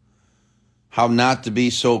anger. How not to be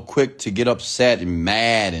so quick to get upset and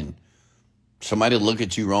mad and somebody look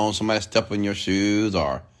at you wrong, somebody step in your shoes,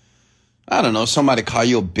 or I don't know, somebody call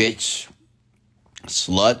you a bitch,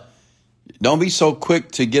 slut. Don't be so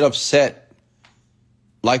quick to get upset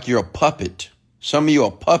like you're a puppet. Some of you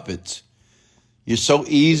are puppets. You're so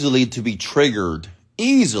easily to be triggered.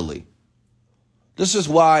 Easily. This is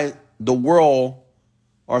why the world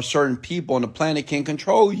or certain people on the planet can't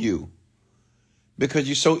control you. Because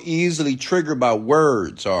you're so easily triggered by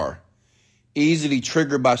words or easily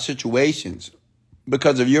triggered by situations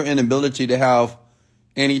because of your inability to have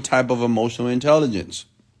any type of emotional intelligence.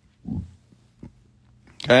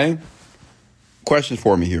 Okay? Questions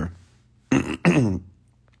for me here.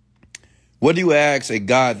 What do you ask a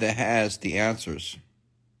God that has the answers?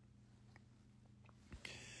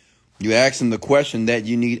 You ask him the question that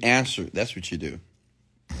you need answered. That's what you do.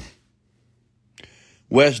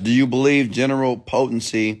 Wes, do you believe general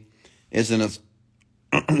potency is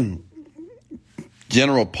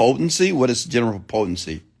general potency? What is general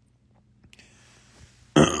potency?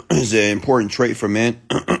 Is it an important trait for men?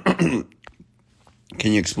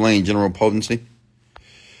 Can you explain general potency?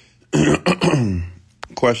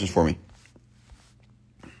 Questions for me.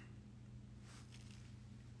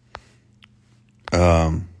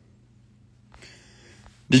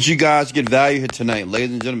 Did you guys get value here tonight?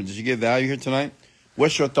 Ladies and gentlemen, did you get value here tonight?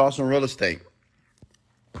 What's your thoughts on real estate?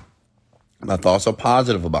 My thoughts are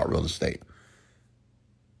positive about real estate.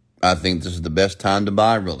 I think this is the best time to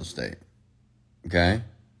buy real estate. Okay?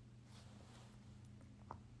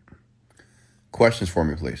 Questions for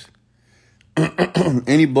me, please.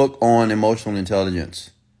 Any book on emotional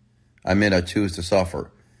intelligence? I choose to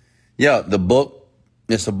suffer. Yeah,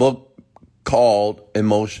 it's a book called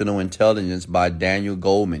Emotional Intelligence by Daniel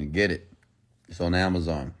Goleman. Get it. It's on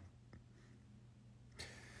Amazon.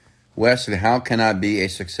 Wesley, how can I be a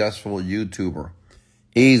successful YouTuber?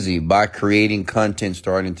 Easy, by creating content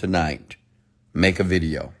starting tonight. Make a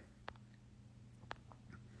video.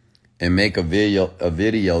 And make a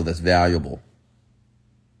video that's valuable.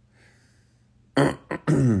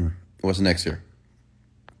 What's next here?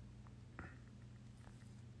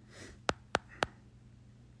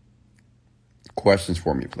 Questions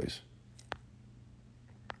for me, please.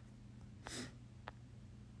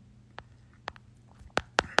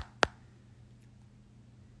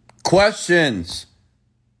 Questions.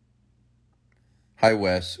 Hi,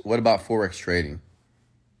 Wes. What about Forex trading?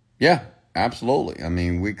 Yeah, absolutely. I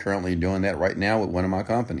mean, we're currently doing that right now with one of my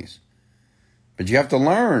companies. But you have to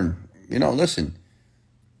learn. Listen,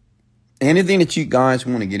 anything that you guys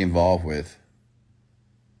want to get involved with,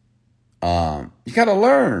 you got to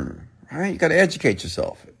learn, right? You got to educate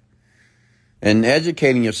yourself. And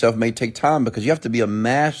educating yourself may take time because you have to be a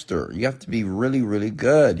master. You have to be really, really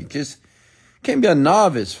good. You just can't be a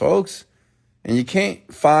novice, folks. And you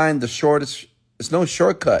can't find the shortest. It's no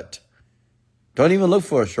shortcut. Don't even look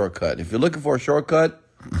for a shortcut. If you're looking for a shortcut,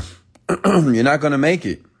 you're not going to make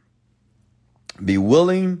it. Be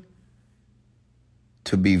willing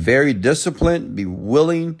to be very disciplined. Be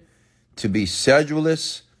willing to be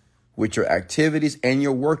sedulous with your activities and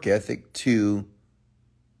your work ethic to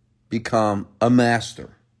become a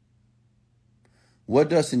master. What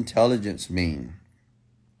does intelligence mean?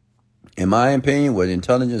 In my opinion, what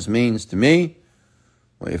intelligence means to me,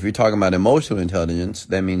 well, if you're talking about emotional intelligence,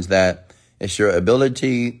 that means that it's your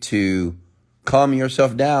ability to calm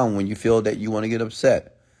yourself down when you feel that you want to get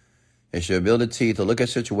upset. It's your ability to look at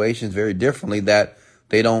situations very differently that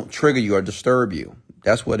they don't trigger you or disturb you.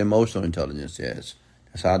 That's what emotional intelligence is.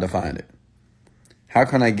 That's how I define it. How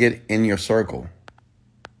can I get in your circle?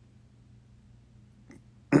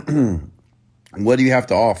 What do you have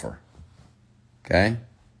to offer? Okay?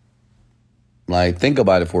 Like, think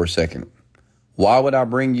about it for a second. Why would I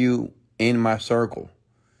bring you in my circle.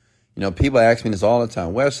 People ask me this all the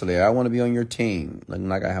time. Wesley, I want to be on your team.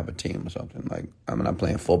 Like I have a team or something. Like I'm not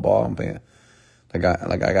playing football. I'm playing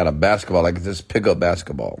like I got a basketball, like this pickup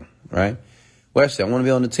basketball, right? Wesley, I want to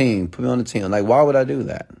be on the team. Put me on the team. Like, why would I do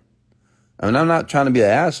that? I mean, I'm not trying to be an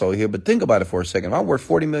asshole here, but think about it for a second. If I worth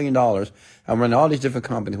 $40 million, I'm running all these different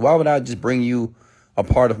companies. Why would I just bring you a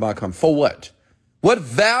part of my company? For what? What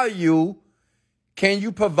value can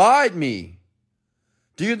you provide me?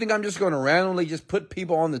 Do you think I'm just going to randomly just put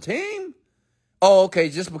people on the team? Oh, okay,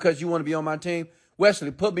 just because you want to be on my team?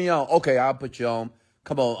 Wesley, put me on. Okay, I'll put you on.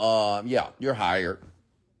 Come on, yeah, you're hired.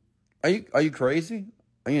 Are you crazy?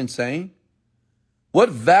 Are you insane? What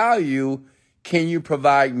value can you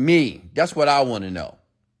provide me? That's what I want to know.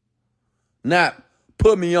 Not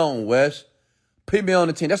put me on, Wes. Put me on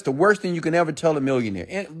the team. That's the worst thing you can ever tell a millionaire.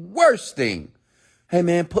 And worst thing. Hey,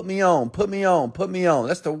 man, put me on, put me on, put me on.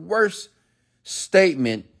 That's the worst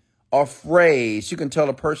statement or phrase you can tell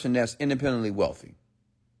a person that's independently wealthy.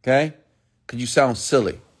 Okay? Because you sound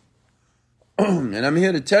silly. And I'm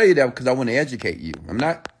here to tell you that because I want to educate you. I'm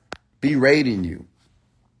not berating you.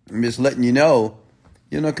 I'm just letting you know,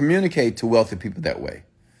 communicate to wealthy people that way.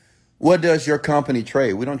 What does your company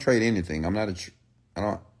trade? We don't trade anything.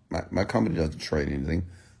 My company doesn't trade anything.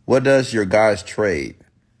 What does your guys trade?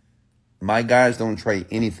 My guys don't trade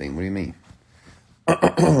anything. What do you mean?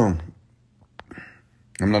 I'm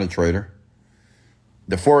not a trader.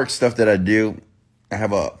 The Forex stuff that I do, I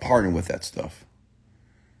have a partner with that stuff.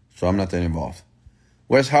 So I'm not that involved.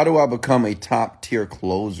 Wes, how do I become a top tier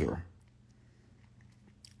closer?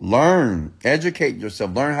 Learn, educate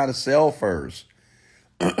yourself, learn how to sell first.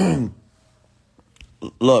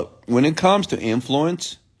 Look, when it comes to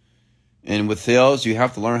influence and with sales, you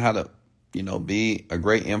have to learn how to, be a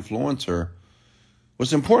great influencer.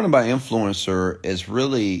 What's important about influencer is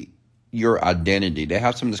really your identity. They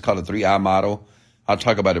have something that's called a 3I model. I'll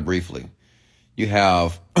talk about it briefly. You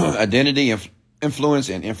have identity, influence,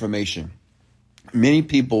 and information. Many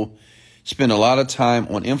people spend a lot of time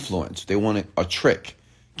on influence. They want a trick.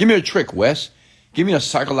 Give me a trick, Wes. Give me a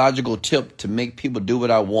psychological tip to make people do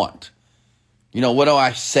what I want. What do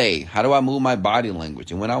I say? How do I move my body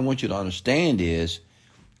language? And what I want you to understand is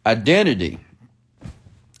identity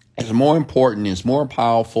is more important, is more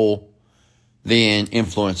powerful than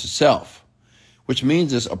influence itself, which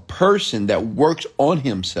means it's a person that works on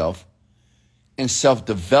himself and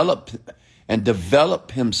develop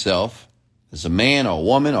himself as a man or a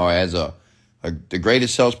woman or as the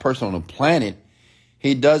greatest salesperson on the planet.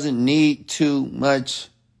 He doesn't need too much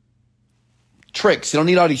tricks. He don't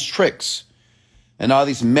need all these tricks and all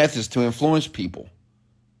these methods to influence people.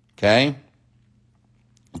 Okay?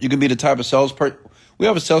 You can be the type of salesperson. We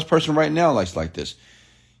have a salesperson right now that's like this.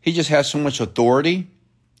 He just has so much authority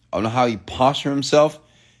on how he postures himself.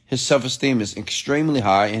 His self-esteem is extremely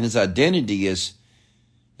high, and his identity is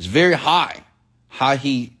very high, how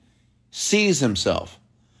he sees himself.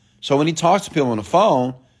 So when he talks to people on the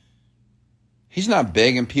phone, he's not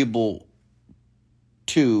begging people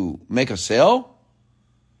to make a sale.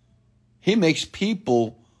 He makes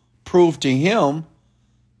people prove to him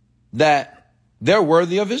that they're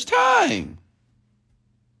worthy of his time.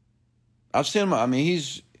 I've seen him. I mean,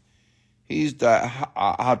 he's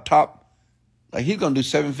the top. Like, he's going to do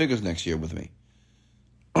 7 figures next year with me.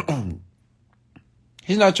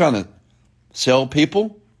 He's not trying to sell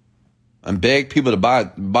people and beg people to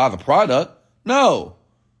buy the product. No.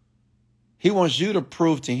 He wants you to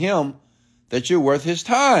prove to him that you're worth his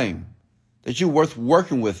time, that you're worth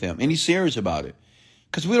working with him, and he's serious about it.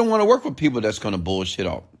 Because we don't want to work with people that's going to bullshit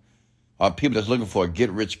off, or people that's looking for a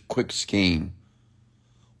get-rich-quick scheme.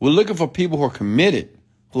 We're looking for people who are committed,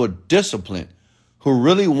 who are disciplined, who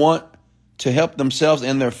really want to help themselves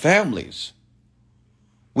and their families.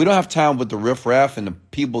 We don't have time with the riffraff and the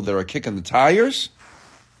people that are kicking the tires.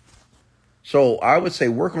 So I would say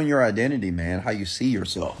work on your identity, man, how you see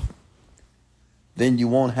yourself. Then you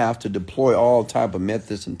won't have to deploy all type of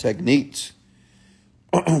methods and techniques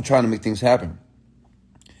trying to make things happen.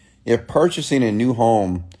 If purchasing a new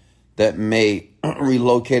home that may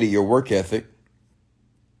relocate your work ethic,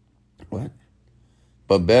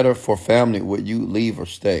 but better for family, would you leave or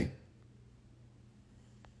stay?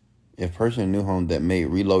 If purchasing a new home that may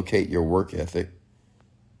relocate your work ethic,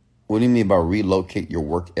 what do you mean by relocate your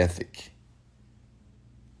work ethic?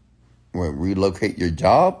 What, relocate your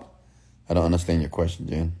job? I don't understand your question,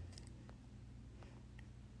 Jen.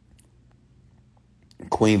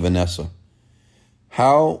 Queen Vanessa,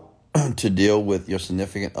 how to deal with your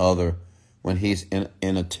significant other when he's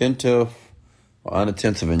inattentive or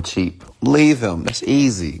unattentive and cheap? Leave him. That's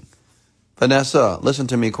easy. Vanessa, listen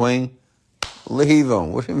to me, Queen. Leave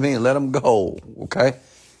them. What do you mean? Let them go. Okay.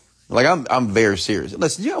 Like I'm very serious.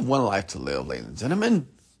 Listen, you have one life to live, ladies and gentlemen.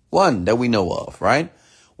 One that we know of, right?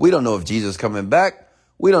 We don't know if Jesus is coming back.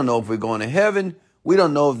 We don't know if we're going to heaven. We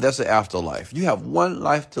don't know if that's an afterlife. You have one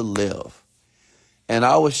life to live. And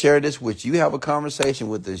I will share this with you. You have a conversation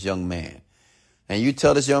with this young man. And you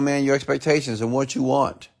tell this young man your expectations and what you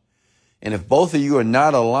want. And if both of you are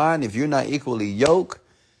not aligned, if you're not equally yoked,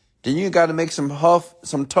 then you got to make some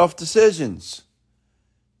tough decisions,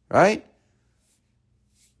 right?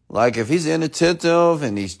 Like if he's inattentive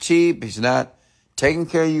and he's cheap, he's not taking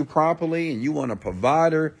care of you properly, and you want a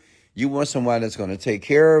provider, you want somebody that's going to take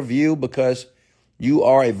care of you because you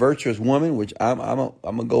are a virtuous woman, which I'm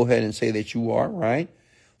gonna go ahead and say that you are, right?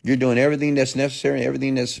 You're doing everything that's necessary,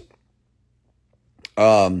 everything that's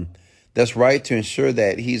right to ensure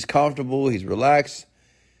that he's comfortable, he's relaxed,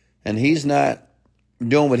 and he's not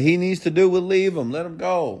doing what he needs to do. We'll leave him. Let him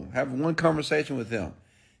go. Have one conversation with him.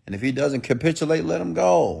 And if he doesn't capitulate, let him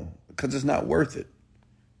go because it's not worth it.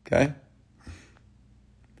 Okay?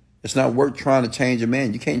 It's not worth trying to change a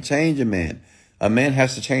man. You can't change a man. A man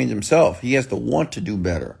has to change himself. He has to want to do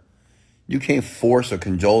better. You can't force or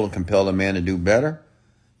cajole and compel a man to do better.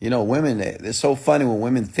 You know, women, it's so funny when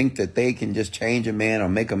women think that they can just change a man or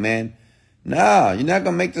make a man. Nah, you're not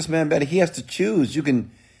going to make this man better. He has to choose. You can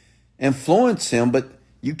influence him, but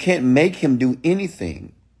you can't make him do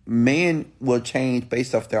anything. Men will change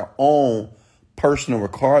based off their own personal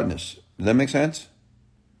requirements. Does that make sense?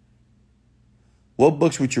 What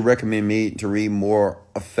books would you recommend me to read more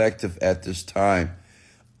effective at this time?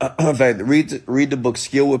 In fact, read the book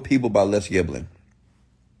Skill with People by Les Giblin.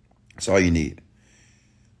 That's all you need.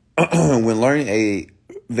 When learning a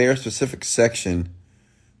very specific section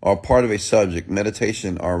or part of a subject,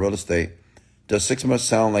 meditation or real estate, does 6 months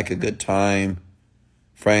sound like a good time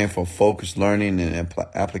frame for focused learning and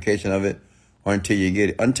application of it, or until you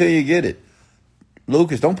get it? Until you get it.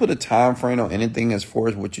 Lucas, don't put a time frame on anything as far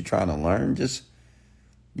as what you're trying to learn. Just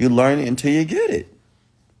you learn it until you get it.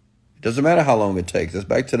 It doesn't matter how long it takes. That's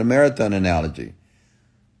back to the marathon analogy.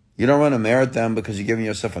 You don't run a marathon because you're giving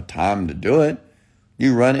yourself a time to do it.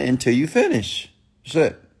 You run it until you finish. That's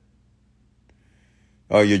it.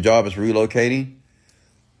 Oh, your job is relocating?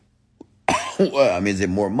 Well, I mean, is it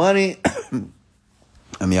more money?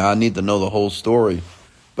 I mean, I need to know the whole story.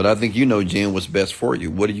 But I think you know, Jen, what's best for you.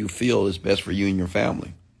 What do you feel is best for you and your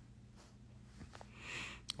family?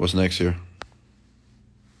 What's next here?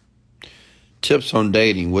 Tips on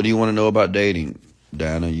dating. What do you want to know about dating,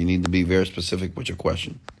 Diana? You need to be very specific with your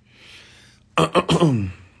question.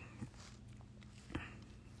 And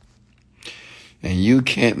you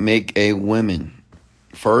can't make a woman.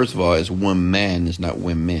 First of all, it's one man. It's not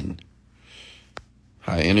women.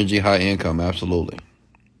 High energy, high income. Absolutely.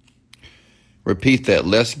 Repeat that.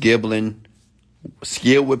 Les Giblin.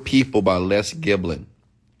 Skill with People by Les Giblin.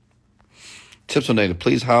 Tips on dating.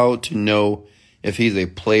 Please, how to know if he's a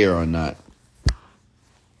player or not.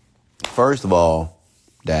 First of all,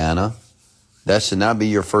 Diana, that should not be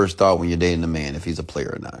your first thought when you're dating a man, if he's a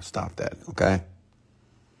player or not. Stop that, okay?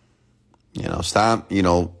 Stop,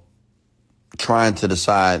 trying to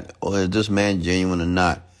decide, is this man genuine or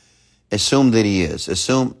not? Assume that he is.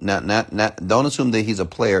 Assume, don't assume that he's a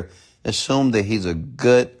player. Assume that he's a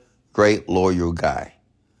good, great, loyal guy.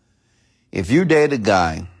 If you date a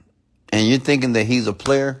guy and you're thinking that he's a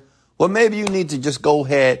player, well, maybe you need to just go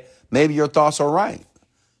ahead. Maybe your thoughts are right.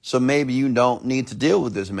 So maybe you don't need to deal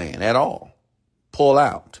with this man at all. Pull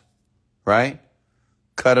out, right?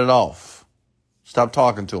 Cut it off. Stop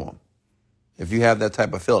talking to him if you have that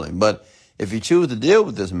type of feeling. But if you choose to deal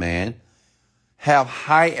with this man, have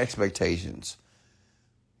high expectations.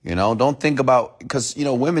 Don't think about, because,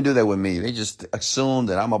 women do that with me. They just assume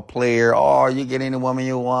that I'm a player. Oh, you get any woman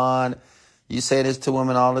you want. You say this to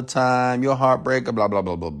women all the time. You're a heartbreaker, blah, blah,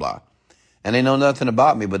 blah, blah, blah. And they know nothing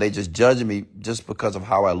about me, but they just judge me just because of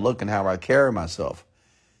how I look and how I carry myself,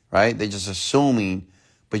 right? They're just assuming,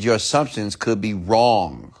 but your assumptions could be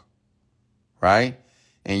wrong, right?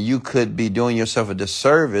 And you could be doing yourself a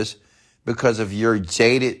disservice because of your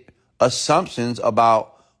jaded assumptions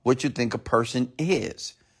about what you think a person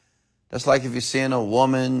is. That's like if you're seeing a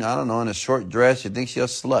woman, I don't know, in a short dress, you think she's a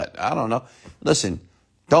slut. I don't know. Listen,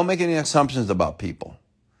 don't make any assumptions about people.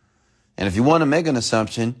 And if you want to make an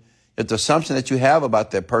assumption, if the assumption that you have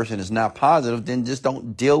about that person is not positive, then just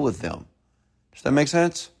don't deal with them. Does that make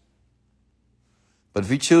sense? But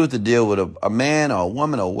if you choose to deal with a man or a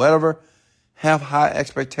woman or whatever, have high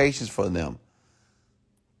expectations for them.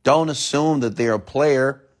 Don't assume that they're a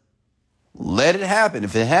player. Let it happen.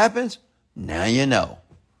 If it happens, now you know.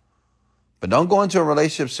 But don't go into a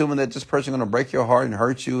relationship assuming that this person is going to break your heart and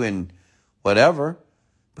hurt you and whatever,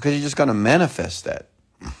 because you're just going to manifest that.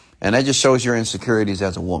 And that just shows your insecurities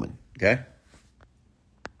as a woman. Okay.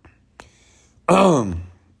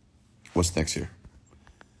 What's next here?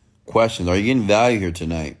 Questions. Are you getting value here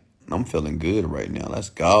tonight? I'm feeling good right now. Let's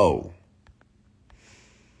go.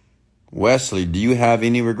 Wesley, do you have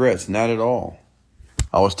any regrets? Not at all.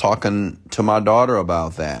 I was talking to my daughter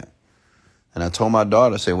about that. And I told my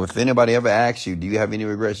daughter, I said, well, if anybody ever asks you, do you have any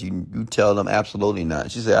regrets? You tell them absolutely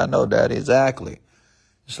not. She said, I know, Daddy, exactly.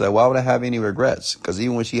 She's like, why would I have any regrets? Because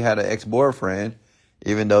even when she had an ex-boyfriend,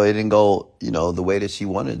 even though it didn't go, the way that she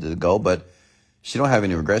wanted it to go, but she don't have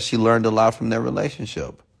any regrets. She learned a lot from their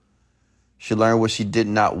relationship. She learned what she did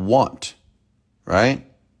not want, right?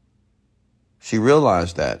 She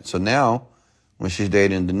realized that. So now when she's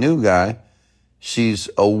dating the new guy, she's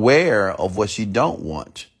aware of what she don't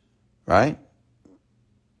want, right?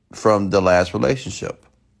 From the last relationship.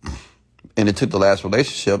 And it took the last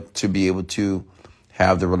relationship to be able to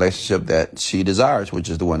have the relationship that she desires, which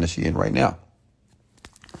is the one that she's in right now.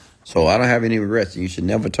 So I don't have any regrets. You should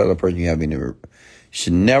never tell a person you have any regrets. You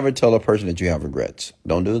should never tell a person that you have regrets.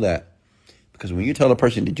 Don't do that. Because when you tell a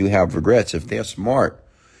person that you have regrets, if they're smart,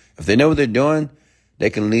 if they know what they're doing, they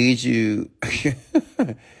can lead you.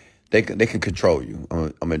 They can control you.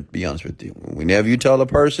 I'm going to be honest with you. Whenever you tell a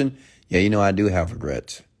person, yeah, I do have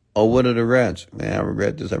regrets. Oh, what are the regrets? Man, I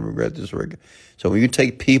regret this. I regret this. So when you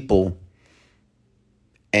take people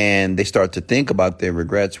and they start to think about their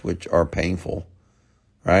regrets, which are painful,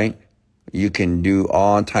 right? You can do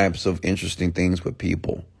all types of interesting things with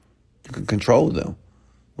people. You can control them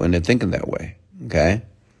when they're thinking that way, okay?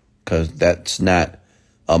 Because that's not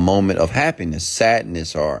a moment of happiness,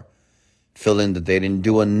 sadness, or feeling that they didn't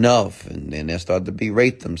do enough. And then they start to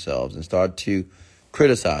berate themselves and start to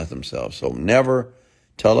criticize themselves. So never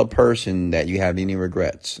tell a person that you have any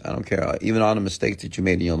regrets. I don't care. Even all the mistakes that you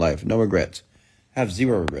made in your life, no regrets. I have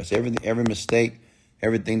zero regrets. Every mistake,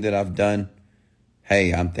 everything that I've done,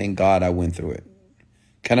 hey, thank God I went through it.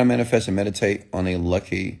 Can I manifest and meditate on a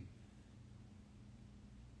lucky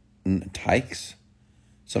Tykes?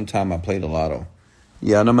 Sometime I played the lotto.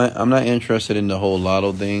 Yeah, I'm not interested in the whole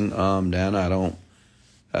lotto thing, Dan. I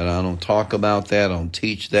don't talk about that. I don't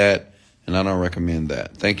teach that, and I don't recommend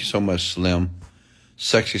that. Thank you so much, Slim.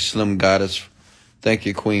 Sexy Slim Goddess. Thank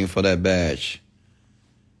you, Queen, for that badge.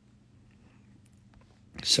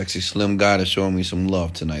 Sexy Slim Goddess showing me some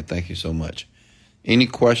love tonight. Thank you so much. Any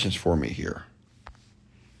questions for me here?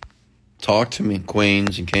 Talk to me,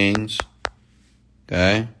 queens and kings.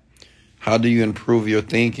 Okay? How do you improve your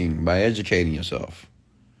thinking? By educating yourself.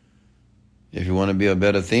 If you want to be a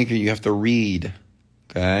better thinker, you have to read.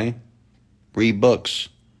 Okay? Read books.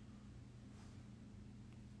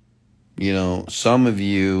 Some of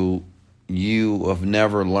you have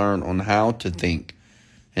never learned on how to think.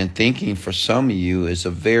 And thinking for some of you is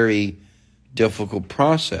a very difficult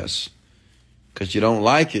process because you don't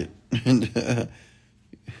like it. You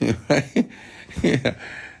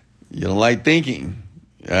don't like thinking,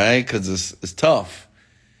 right? Because it's tough.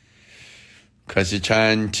 Because you're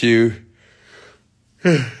trying to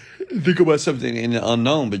think about something in the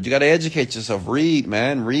unknown. But you got to educate yourself. Read,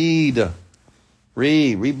 man. Read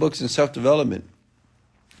books in self-development.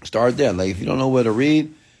 Start there. Like if you don't know where to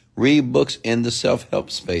read books in the self-help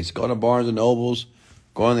space. Go to Barnes and Nobles,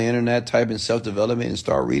 go on the internet, type in self-development and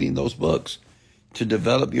start reading those books to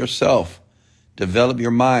develop yourself, develop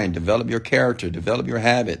your mind, develop your character, develop your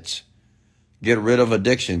habits, get rid of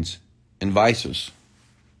addictions and vices.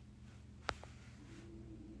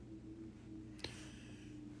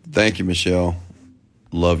 Thank you, Michelle.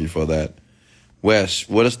 Love you for that. Wes,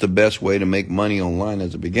 what is the best way to make money online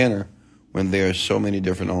as a beginner when there are so many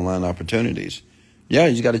different online opportunities? Yeah,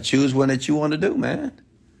 you got to choose one that you want to do, man.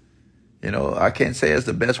 I can't say it's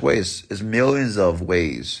the best way. It's millions of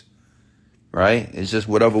ways, right? It's just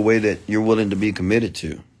whatever way that you're willing to be committed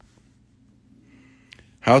to.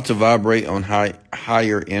 How to vibrate on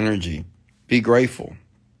higher energy. Be grateful.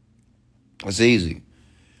 It's easy.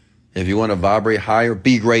 If you want to vibrate higher,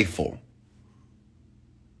 be grateful.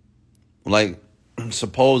 Like,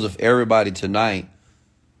 suppose if everybody tonight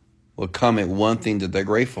would comment one thing that they're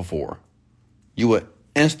grateful for, you would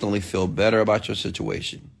instantly feel better about your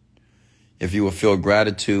situation. If you would feel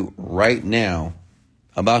gratitude right now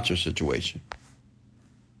about your situation.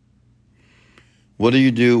 What do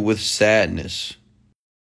you do with sadness?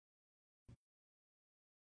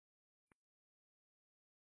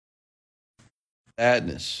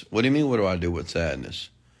 Sadness. What do you mean, what do I do with sadness?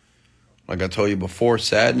 Like I told you before,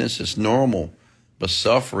 sadness is normal, but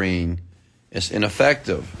suffering is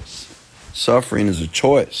ineffective. Suffering is a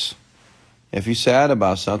choice. If you're sad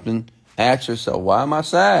about something, ask yourself, why am I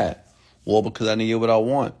sad? Well, because I didn't get what I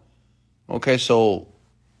want. Okay, so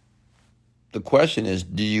the question is,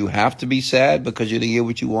 do you have to be sad because you didn't get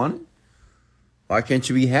what you wanted? Why can't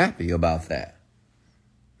you be happy about that?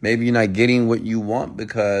 Maybe you're not getting what you want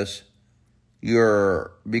because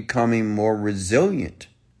you're becoming more resilient.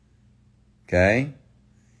 Okay?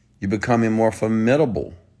 You're becoming more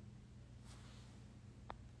formidable.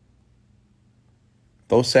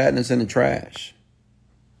 Throw sadness in the trash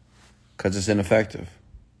because it's ineffective.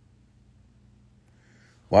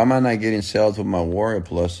 Why am I not getting sales with my Warrior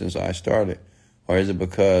Plus since I started? Or is it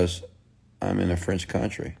because I'm in a French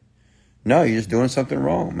country? No, you're just doing something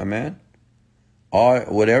wrong, my man. Or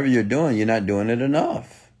whatever you're doing, you're not doing it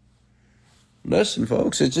enough. Listen,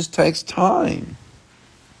 folks, it just takes time.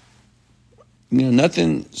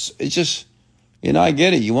 It's just, I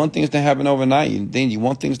get it. You want things to happen overnight. You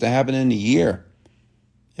want things to happen in a year.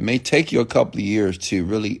 It may take you a couple of years to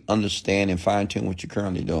really understand and fine-tune what you're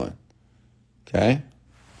currently doing. Okay?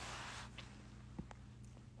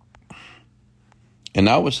 And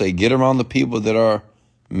I would say get around the people that are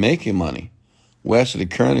making money. We're actually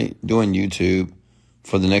currently doing YouTube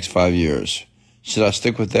for the next 5 years. Should I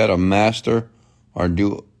stick with that or master or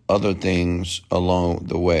do other things along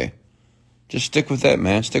the way? Just stick with that,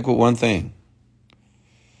 man. Stick with one thing.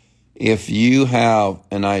 If you have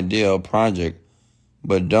an idea, a project,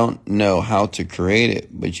 but don't know how to create it,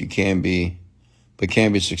 but can be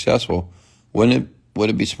successful, would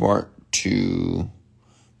it be smart to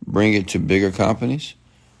bring it to bigger companies?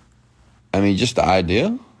 I mean, just the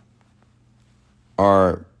idea?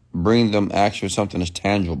 Or bring them actually something that's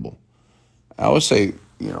tangible? I would say,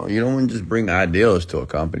 you don't want to just bring ideas to a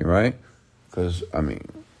company, right? Because,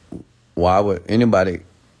 why would anybody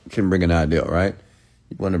can bring an idea, right?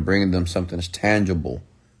 You want to bring them something that's tangible,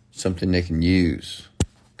 something they can use,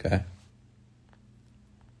 okay?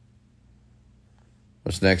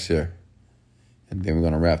 What's next here? And then we're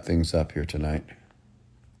going to wrap things up here tonight.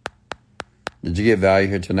 Did you get value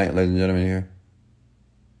here tonight, ladies and gentlemen, here?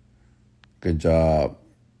 Good job,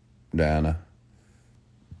 Diana.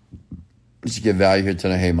 Did you get value here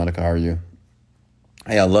tonight? Hey, Monica, how are you?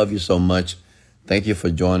 Hey, I love you so much. Thank you for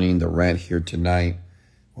joining the rant here tonight,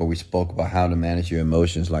 where we spoke about how to manage your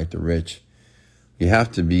emotions like the rich. You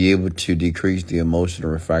have to be able to decrease the emotional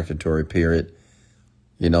refractory period.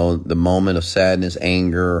 The moment of sadness,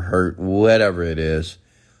 anger, hurt, whatever it is.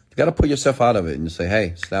 You got to pull yourself out of it and say,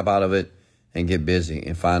 hey, snap out of it and get busy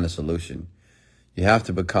and find a solution. You have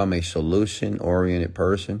to become a solution-oriented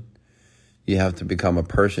person. You have to become a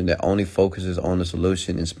person that only focuses on the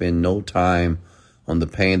solution and spend no time on the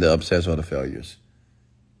pain, the upsets, or the failures.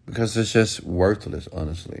 Because it's just worthless,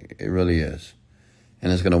 honestly. It really is.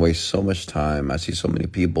 And it's going to waste so much time. I see so many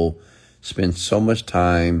people spend so much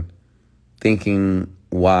time thinking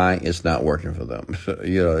why it's not working for them.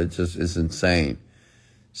 It's insane.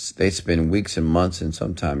 They spend weeks and months and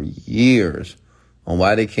sometimes years on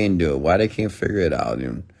why they can't do it, why they can't figure it out.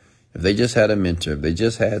 And if they just had a mentor, if they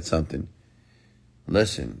just had something,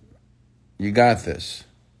 listen, you got this,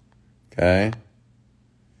 okay?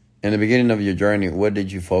 In the beginning of your journey, what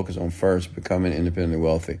did you focus on first, becoming independently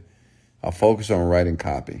wealthy? I focused on writing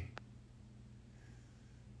copy.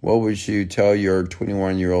 What would you tell your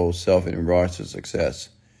 21-year-old self in regards to success?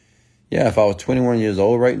 Yeah, if I was 21 years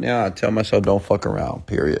old right now, I'd tell myself don't fuck around,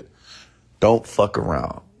 period. Don't fuck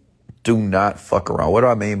around. Do not fuck around. What do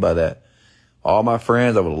I mean by that? All my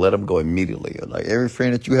friends, I would let them go immediately. Like every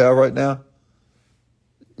friend that you have right now,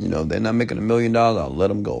 they're not making $1 million. I'll let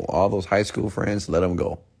them go. All those high school friends, let them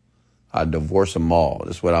go. I'd divorce them all.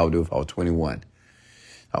 That's what I would do if I was 21.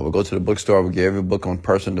 I would go to the bookstore. I would get every book on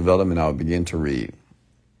personal development. I would begin to read.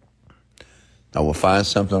 I would find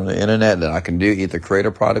something on the internet that I can do, either create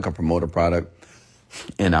a product or promote a product,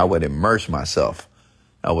 and I would immerse myself.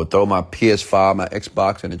 I would throw my PS5, my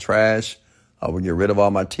Xbox in the trash. I would get rid of all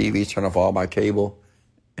my TVs, turn off all my cable,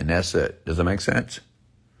 and that's it. Does that make sense?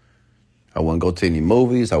 I wouldn't go to any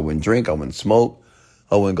movies. I wouldn't drink. I wouldn't smoke.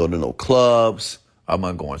 I wouldn't go to no clubs. I'm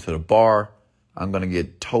not going to the bar. I'm going to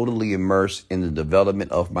get totally immersed in the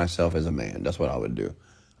development of myself as a man. That's what I would do.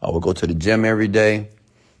 I would go to the gym every day.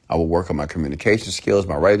 I would work on my communication skills,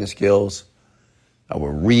 my writing skills. I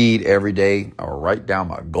would read every day. I would write down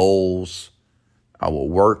my goals. I will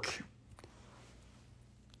work.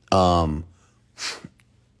 I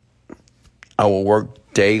will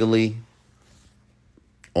work daily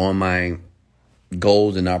on my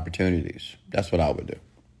goals and opportunities. That's what I would do.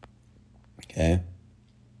 Okay.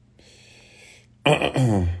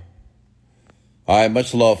 All right.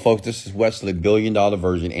 Much love, folks. This is Wesley, $1 Billion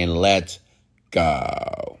Version, and let's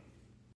go.